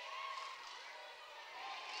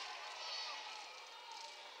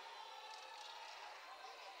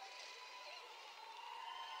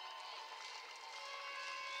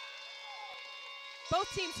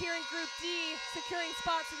 Both teams here in Group D securing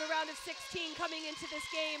spots in the round of 16 coming into this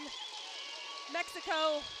game.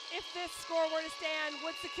 Mexico, if this score were to stand,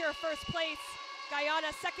 would secure first place. Guyana,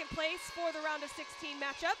 second place for the round of 16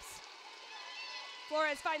 matchups.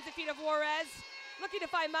 Flores finds the feet of Juarez, looking to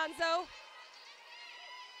find Manzo.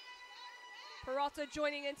 Peralta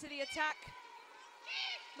joining into the attack.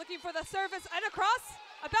 Looking for the service and across,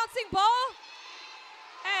 a bouncing ball.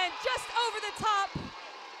 And just over the top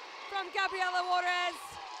from Gabriela Juarez.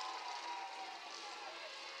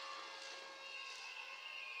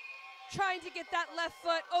 Trying to get that left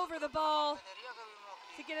foot over the ball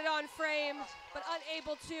to get it on frame, but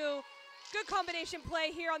unable to. Good combination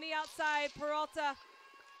play here on the outside, Peralta.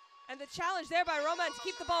 And the challenge there by Roman to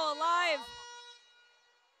keep the ball alive.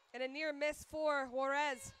 And a near miss for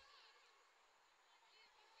Juarez.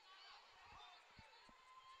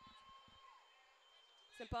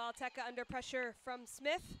 Simple Alteca under pressure from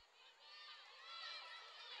Smith.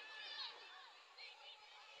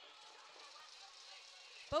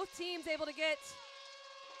 Both teams able to get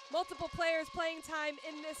multiple players playing time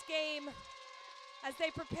in this game as they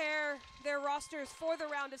prepare their rosters for the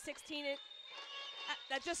round of 16.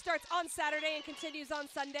 That just starts on Saturday and continues on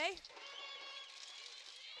Sunday.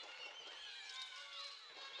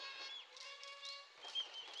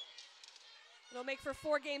 It'll make for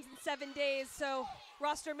 4 games in 7 days, so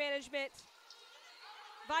roster management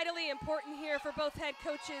vitally important here for both head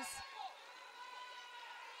coaches.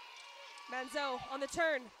 Manzo on the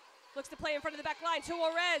turn, looks to play in front of the back line to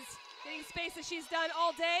Juarez, getting space as she's done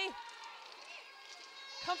all day.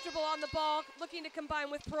 Comfortable on the ball, looking to combine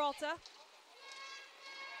with Peralta.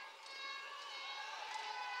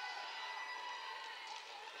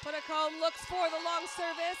 Punicombe looks for the long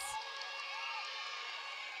service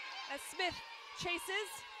as Smith chases.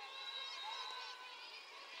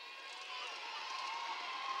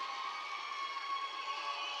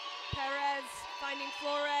 Perez finding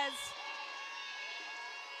Flores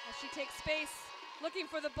as she takes space, looking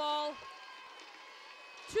for the ball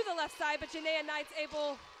to the left side, but Janaea Knight's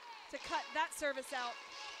able to cut that service out.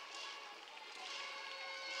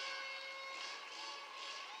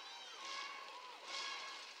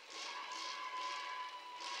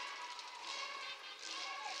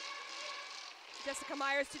 Jessica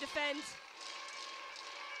Myers to defend.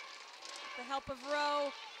 The help of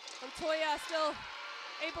Rowe. Montoya still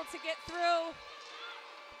able to get through,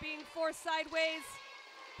 being forced sideways.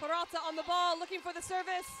 Peralta on the ball, looking for the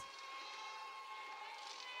service.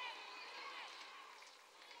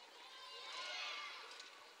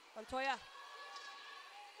 Montoya.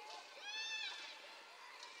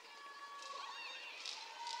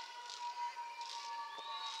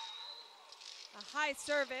 A high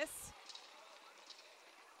service.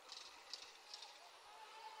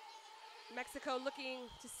 Mexico looking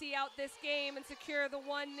to see out this game and secure the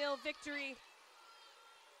 1-0 victory.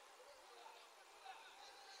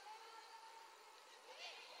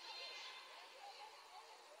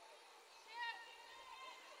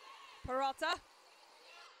 Peralta.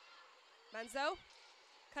 Manzo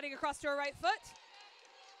cutting across to her right foot.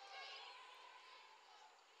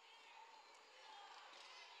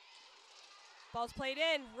 Ball's played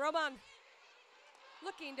in. Roman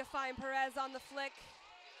looking to find Perez on the flick.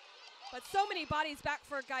 But so many bodies back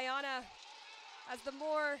for Guyana as the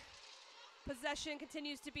more possession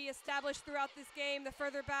continues to be established throughout this game. The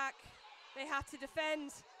further back they have to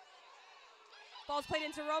defend. Ball's played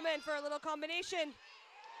into Roman for a little combination.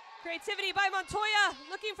 Creativity by Montoya,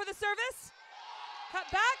 looking for the service. Cut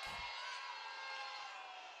back.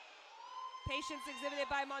 Patience exhibited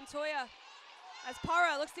by Montoya as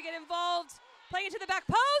Para looks to get involved. Playing into the back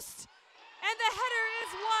post. And the header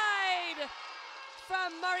is wide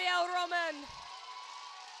from Marielle Roman.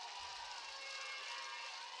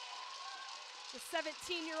 The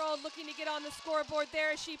 17-year-old looking to get on the scoreboard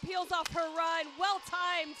there as she peels off her run. Well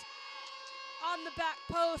timed on the back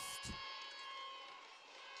post,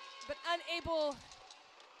 but unable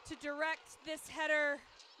to direct this header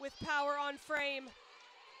with power on frame.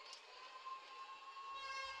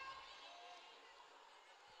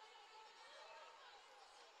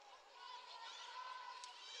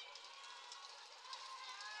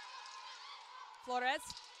 Flores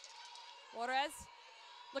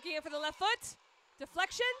looking in for the left foot.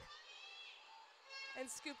 Deflection. And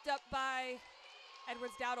scooped up by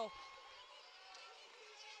Edwards-Dowdle.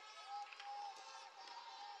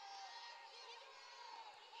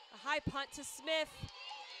 A high punt to Smith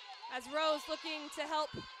as Rose looking to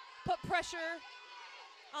help put pressure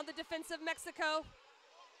on the defensive Mexico.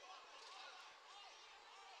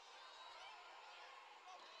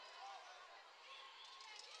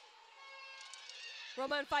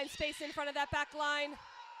 Roman finds space in front of that back line.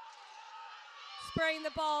 Spraying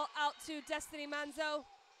the ball out to Destiny Manzo.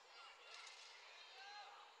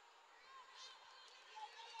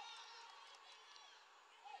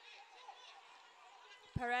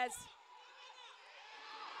 Perez.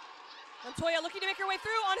 Montoya looking to make her way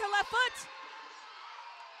through on her left foot.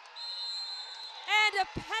 And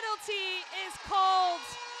a penalty is called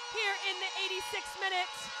here in the 86th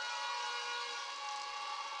minute.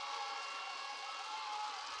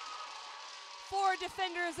 Four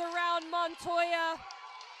defenders around Montoya.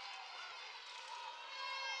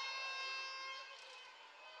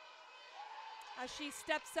 As she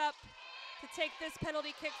steps up to take this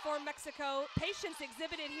penalty kick for Mexico. Patience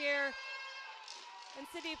exhibited here. And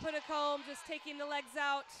Sydney Puddicombe just taking the legs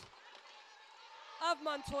out of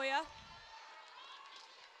Montoya.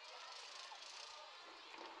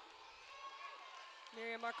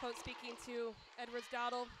 Miriam Marcotte speaking to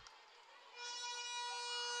Edwards-Dowdle.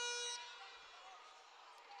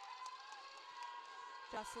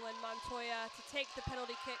 Jocelyn Montoya to take the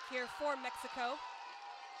penalty kick here for Mexico.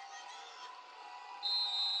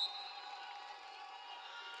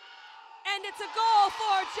 And it's a goal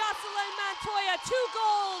for Jocelyn Montoya. 2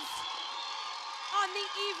 goals on the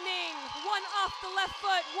evening. One off the left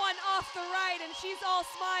foot, one off the right, and she's all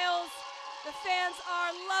smiles. The fans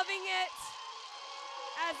are loving it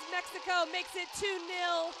as Mexico makes it 2-0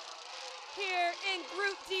 here in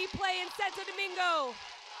Group D play in Santo Domingo.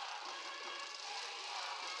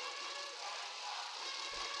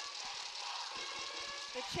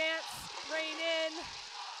 The chants rein in.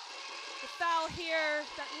 The foul here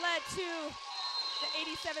that led to the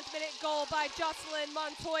 87th minute goal by Jocelyn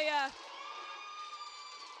Montoya.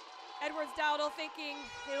 Edwards-Dowdle thinking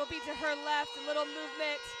it'll be to her left, a little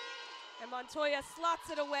movement, and Montoya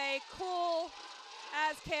slots it away, cool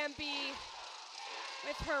as can be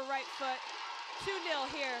with her right foot. 2-0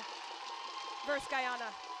 here versus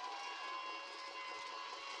Guyana.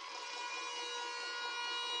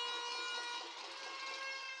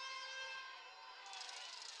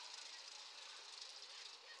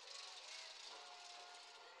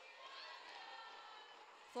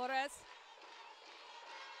 Flores.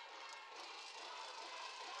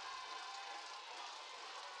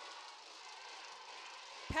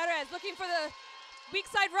 Perez looking for the weak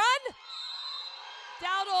side run.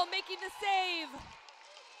 Dowdle making the save.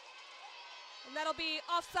 And that'll be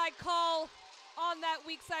offside call on that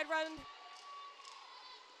weak side run.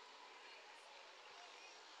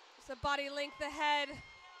 Just a body length ahead.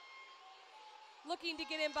 Looking to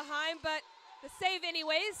get in behind, but the save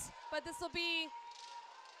anyways. But this will be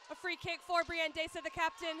a free kick for Brienne Desa, the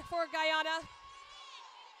captain for Guyana.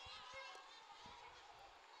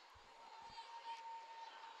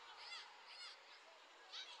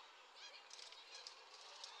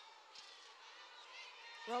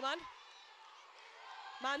 Roman.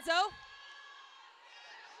 Manzo.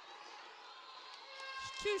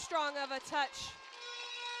 Too strong of a touch,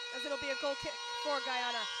 as it'll be a goal kick for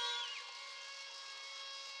Guyana.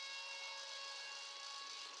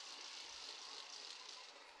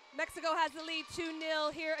 Mexico has the lead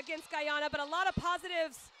 2-0 here against Guyana, but a lot of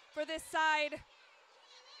positives for this side.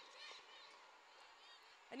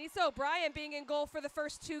 Anissa O'Brien being in goal for the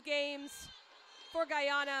first 2 games for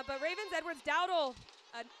Guyana, but Ravens Edwards-Dowdle,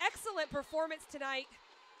 an excellent performance tonight,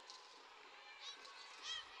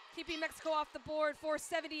 keeping Mexico off the board for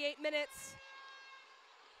 78 minutes.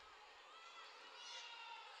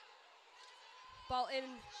 Ball in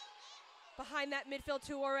behind that midfield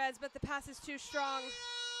to Juarez, but the pass is too strong.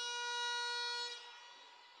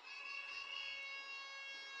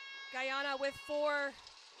 Guyana with 4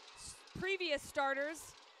 previous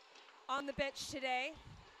starters on the bench today.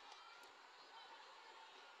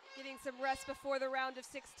 Getting some rest before the round of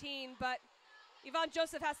 16, but Yvonne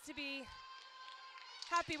Joseph has to be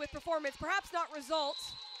happy with performance. Perhaps not result,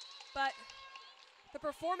 but the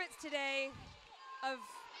performance today of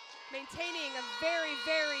maintaining a very,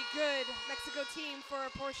 very good Mexico team for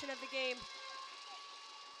a portion of the game.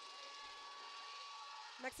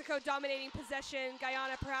 Mexico dominating possession,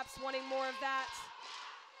 Guyana perhaps wanting more of that.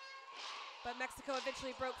 But Mexico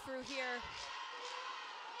eventually broke through here.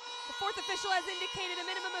 The fourth official has indicated a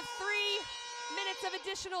minimum of 3 minutes of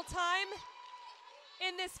additional time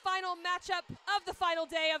in this final matchup of the final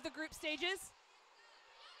day of the group stages.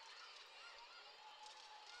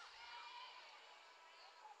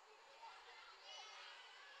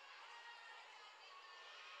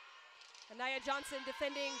 Anaya Johnson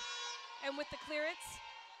defending and with the clearance.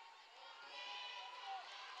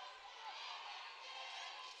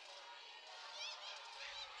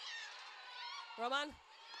 Roman.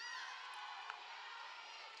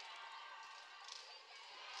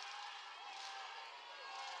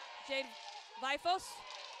 Jade Vifos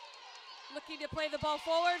looking to play the ball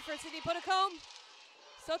forward for Sydney Puticombe.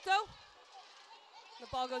 Soto. The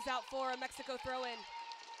ball goes out for a Mexico throw-in.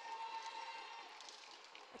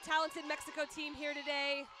 A talented Mexico team here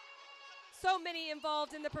today. So many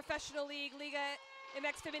involved in the professional league, Liga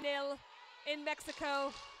MX Femenil in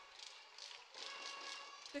Mexico.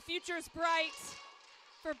 The future is bright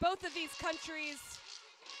for both of these countries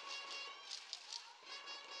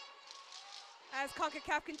as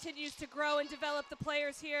Concacaf continues to grow and develop the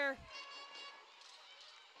players here.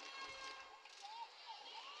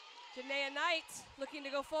 Janaea Knight looking to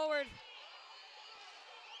go forward.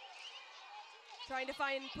 Trying to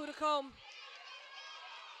find Puticombe.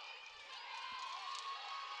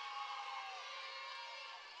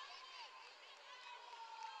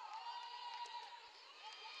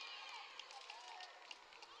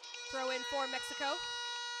 Throw in for Mexico.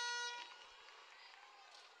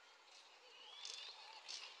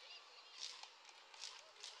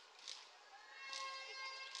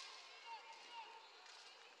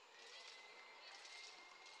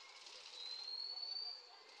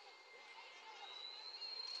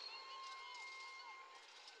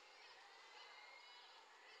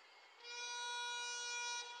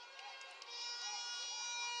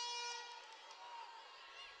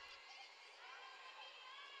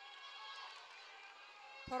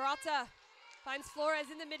 Parata finds Flores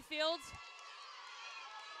in the midfield.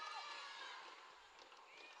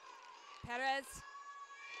 Perez,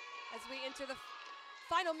 as we enter the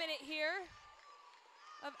final minute here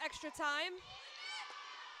of extra time.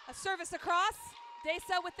 A service across,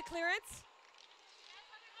 Desa with the clearance.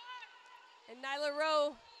 And Nyla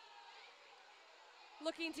Rowe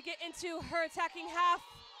looking to get into her attacking half.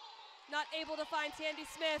 Not able to find Tandy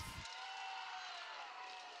Smith.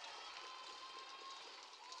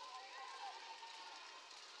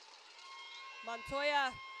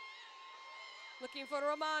 Montoya looking for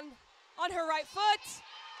Roman on her right foot,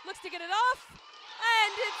 looks to get it off,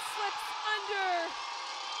 and it slips under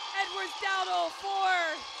Edwards Dowdle for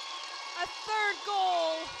a third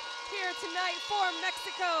goal here tonight for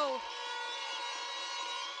Mexico.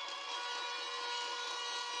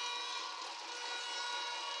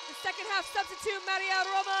 The second half substitute, Maria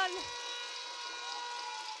Roman,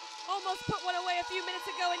 almost put one away a few minutes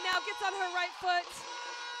ago and now gets on her right foot.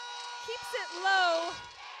 Keeps it low,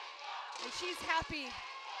 and she's happy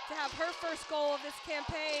to have her first goal of this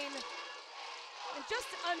campaign. And just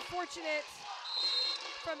unfortunate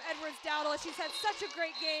from Edwards Dowdle. She's had such a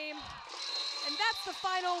great game. And that's the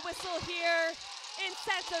final whistle here in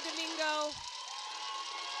Santo Domingo.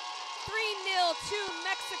 3-0 to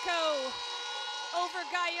Mexico over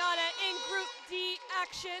Guyana in Group D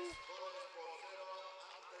action.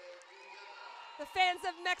 The fans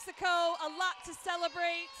of Mexico, a lot to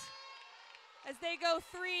celebrate as they go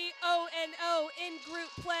 3-0-0 in group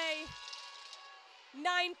play. 9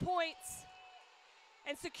 points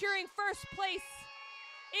and securing first place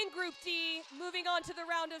in Group D, moving on to the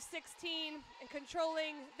round of 16 and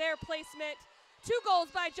controlling their placement. 2 goals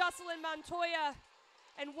by Jocelyn Montoya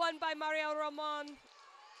and 1 by Maria Roman.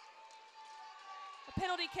 A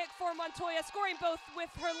penalty kick for Montoya, scoring both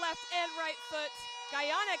with her left and right foot.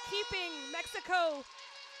 Guyana keeping Mexico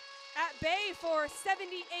at bay for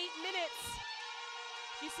 78 minutes.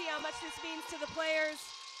 You see how much this means to the players.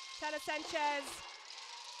 Tana Sanchez,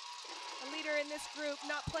 a leader in this group,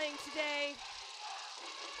 not playing today.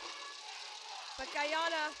 But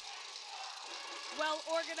Guyana, well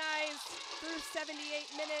organized through 78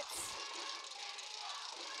 minutes.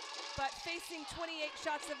 But facing 28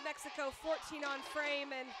 shots of Mexico, 14 on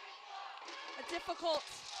frame, and a difficult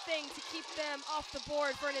thing to keep them off the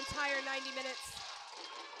board for an entire 90 minutes.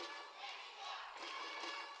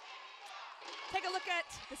 Take a look at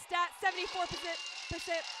the stats. 74%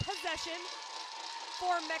 possession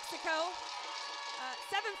for Mexico.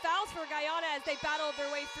 7 fouls for Guyana as they battled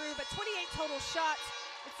their way through, but 28 total shots.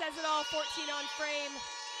 It says it all, 14 on frame,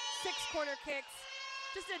 6 corner kicks.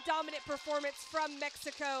 Just a dominant performance from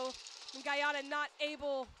Mexico. And Guyana not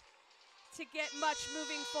able to get much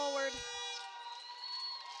moving forward.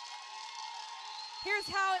 Here's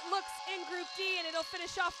how it looks in Group D, and it'll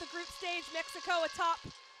finish off the group stage. Mexico atop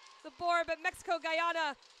the board, but Mexico,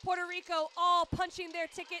 Guyana, Puerto Rico all punching their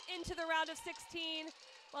ticket into the round of 16,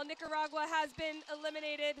 while Nicaragua has been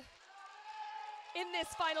eliminated in this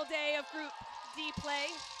final day of Group D play.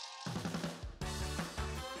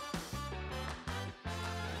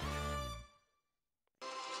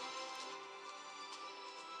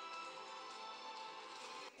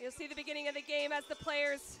 You'll see the beginning of the game as the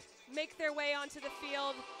players make their way onto the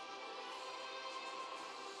field,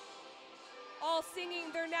 all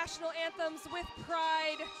singing their national anthems with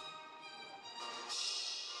pride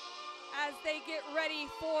as they get ready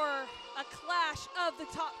for a clash of the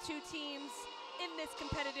top 2 teams in this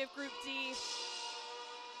competitive Group D.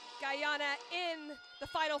 Guyana in the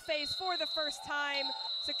final phase for the first time,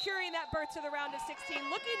 securing that berth to the round of 16,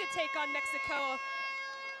 looking to take on Mexico.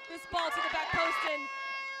 This ball to the back post, and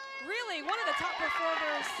really one of the top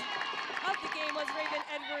performers of the game was Raven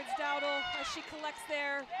Edwards-Dowdle as she collects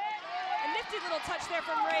there. A nifty little touch there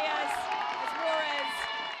from Reyes as Juarez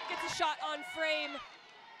gets a shot on frame.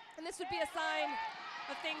 And this would be a sign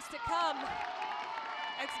of things to come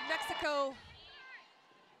as Mexico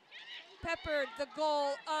peppered the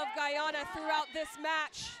goal of Guyana throughout this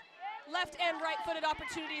match. Left and right-footed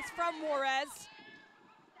opportunities from Juarez.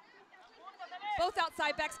 Both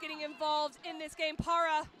outside backs getting involved in this game.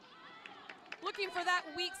 Para looking for that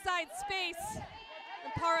weak side space.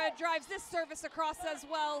 And Para drives this service across as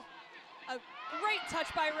well. A great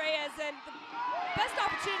touch by Reyes, and the best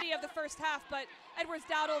opportunity of the first half, but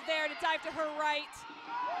Edwards-Dowdle there to dive to her right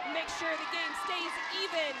and make sure the game stays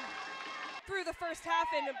even through the first half,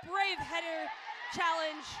 and a brave header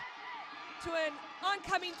challenge to an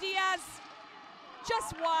oncoming Diaz,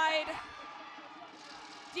 just wide.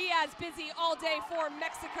 Diaz busy all day for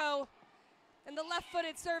Mexico, and the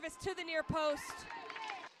left-footed service to the near post.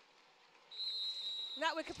 And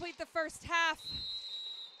that would complete the first half.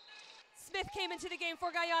 Smith came into the game for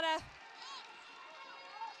Guyana.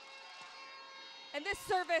 And this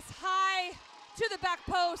service high to the back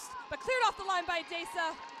post, but cleared off the line by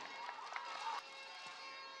Deza.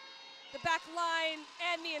 The back line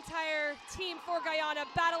and the entire team for Guyana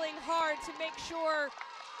battling hard to make sure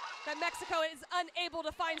that Mexico is unable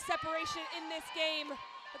to find separation in this game.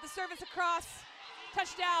 But the service across,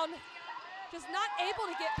 touchdown, just not able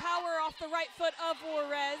to get power off the right foot of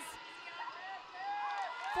Juarez.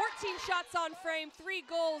 14 shots on frame, 3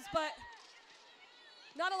 goals, but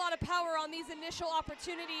not a lot of power on these initial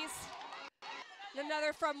opportunities. And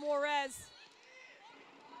another from Juarez.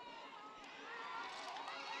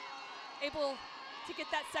 Able to get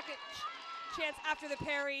that second chance after the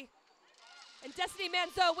parry. And Destiny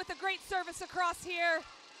Manzo with a great service across here.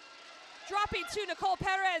 Dropping to Nicole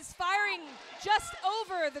Perez, firing just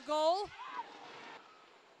over the goal.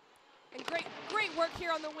 And great work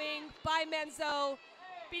here on the wing by Manzo,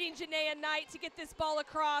 beating Janaea Knight to get this ball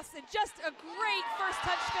across. And just a great first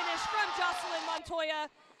touch finish from Jocelyn Montoya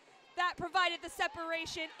that provided the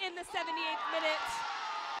separation in the 78th minute.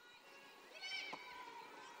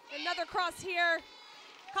 Another cross here,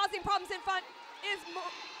 causing problems in front is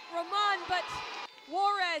Roman, but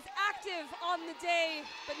Juarez active on the day,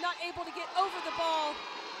 but not able to get over the ball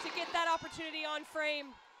to get that opportunity on frame.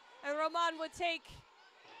 And Roman would take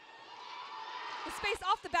the space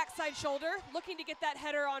off the backside shoulder, looking to get that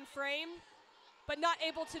header on frame, but not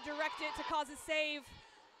able to direct it to cause a save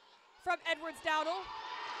from Edwards-Dowdle.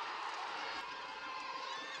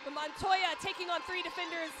 But Montoya taking on 3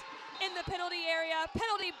 defenders in the penalty area.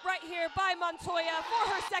 Penalty right here by Montoya for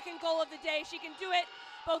her second goal of the day. She can do it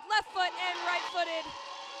both left foot and right footed.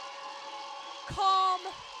 Calm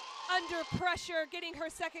under pressure, getting her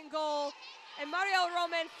second goal. And Mariel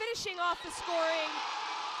Roman finishing off the scoring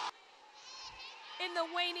in the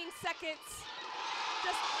waning seconds,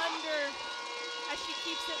 just under as she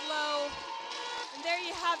keeps it low. And there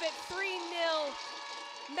you have it, 3-0.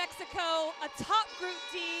 Mexico, atop Group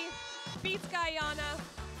D, beats Guyana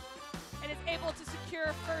and is able to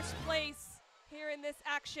secure first place here in this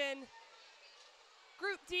action.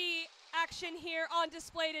 Group D action here on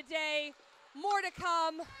display today. More to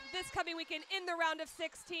come this coming weekend in the round of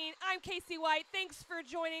 16. I'm Casey White. Thanks for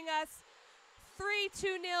joining us.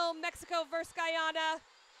 3-2-0 Mexico versus Guyana.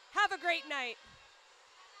 Have a great night.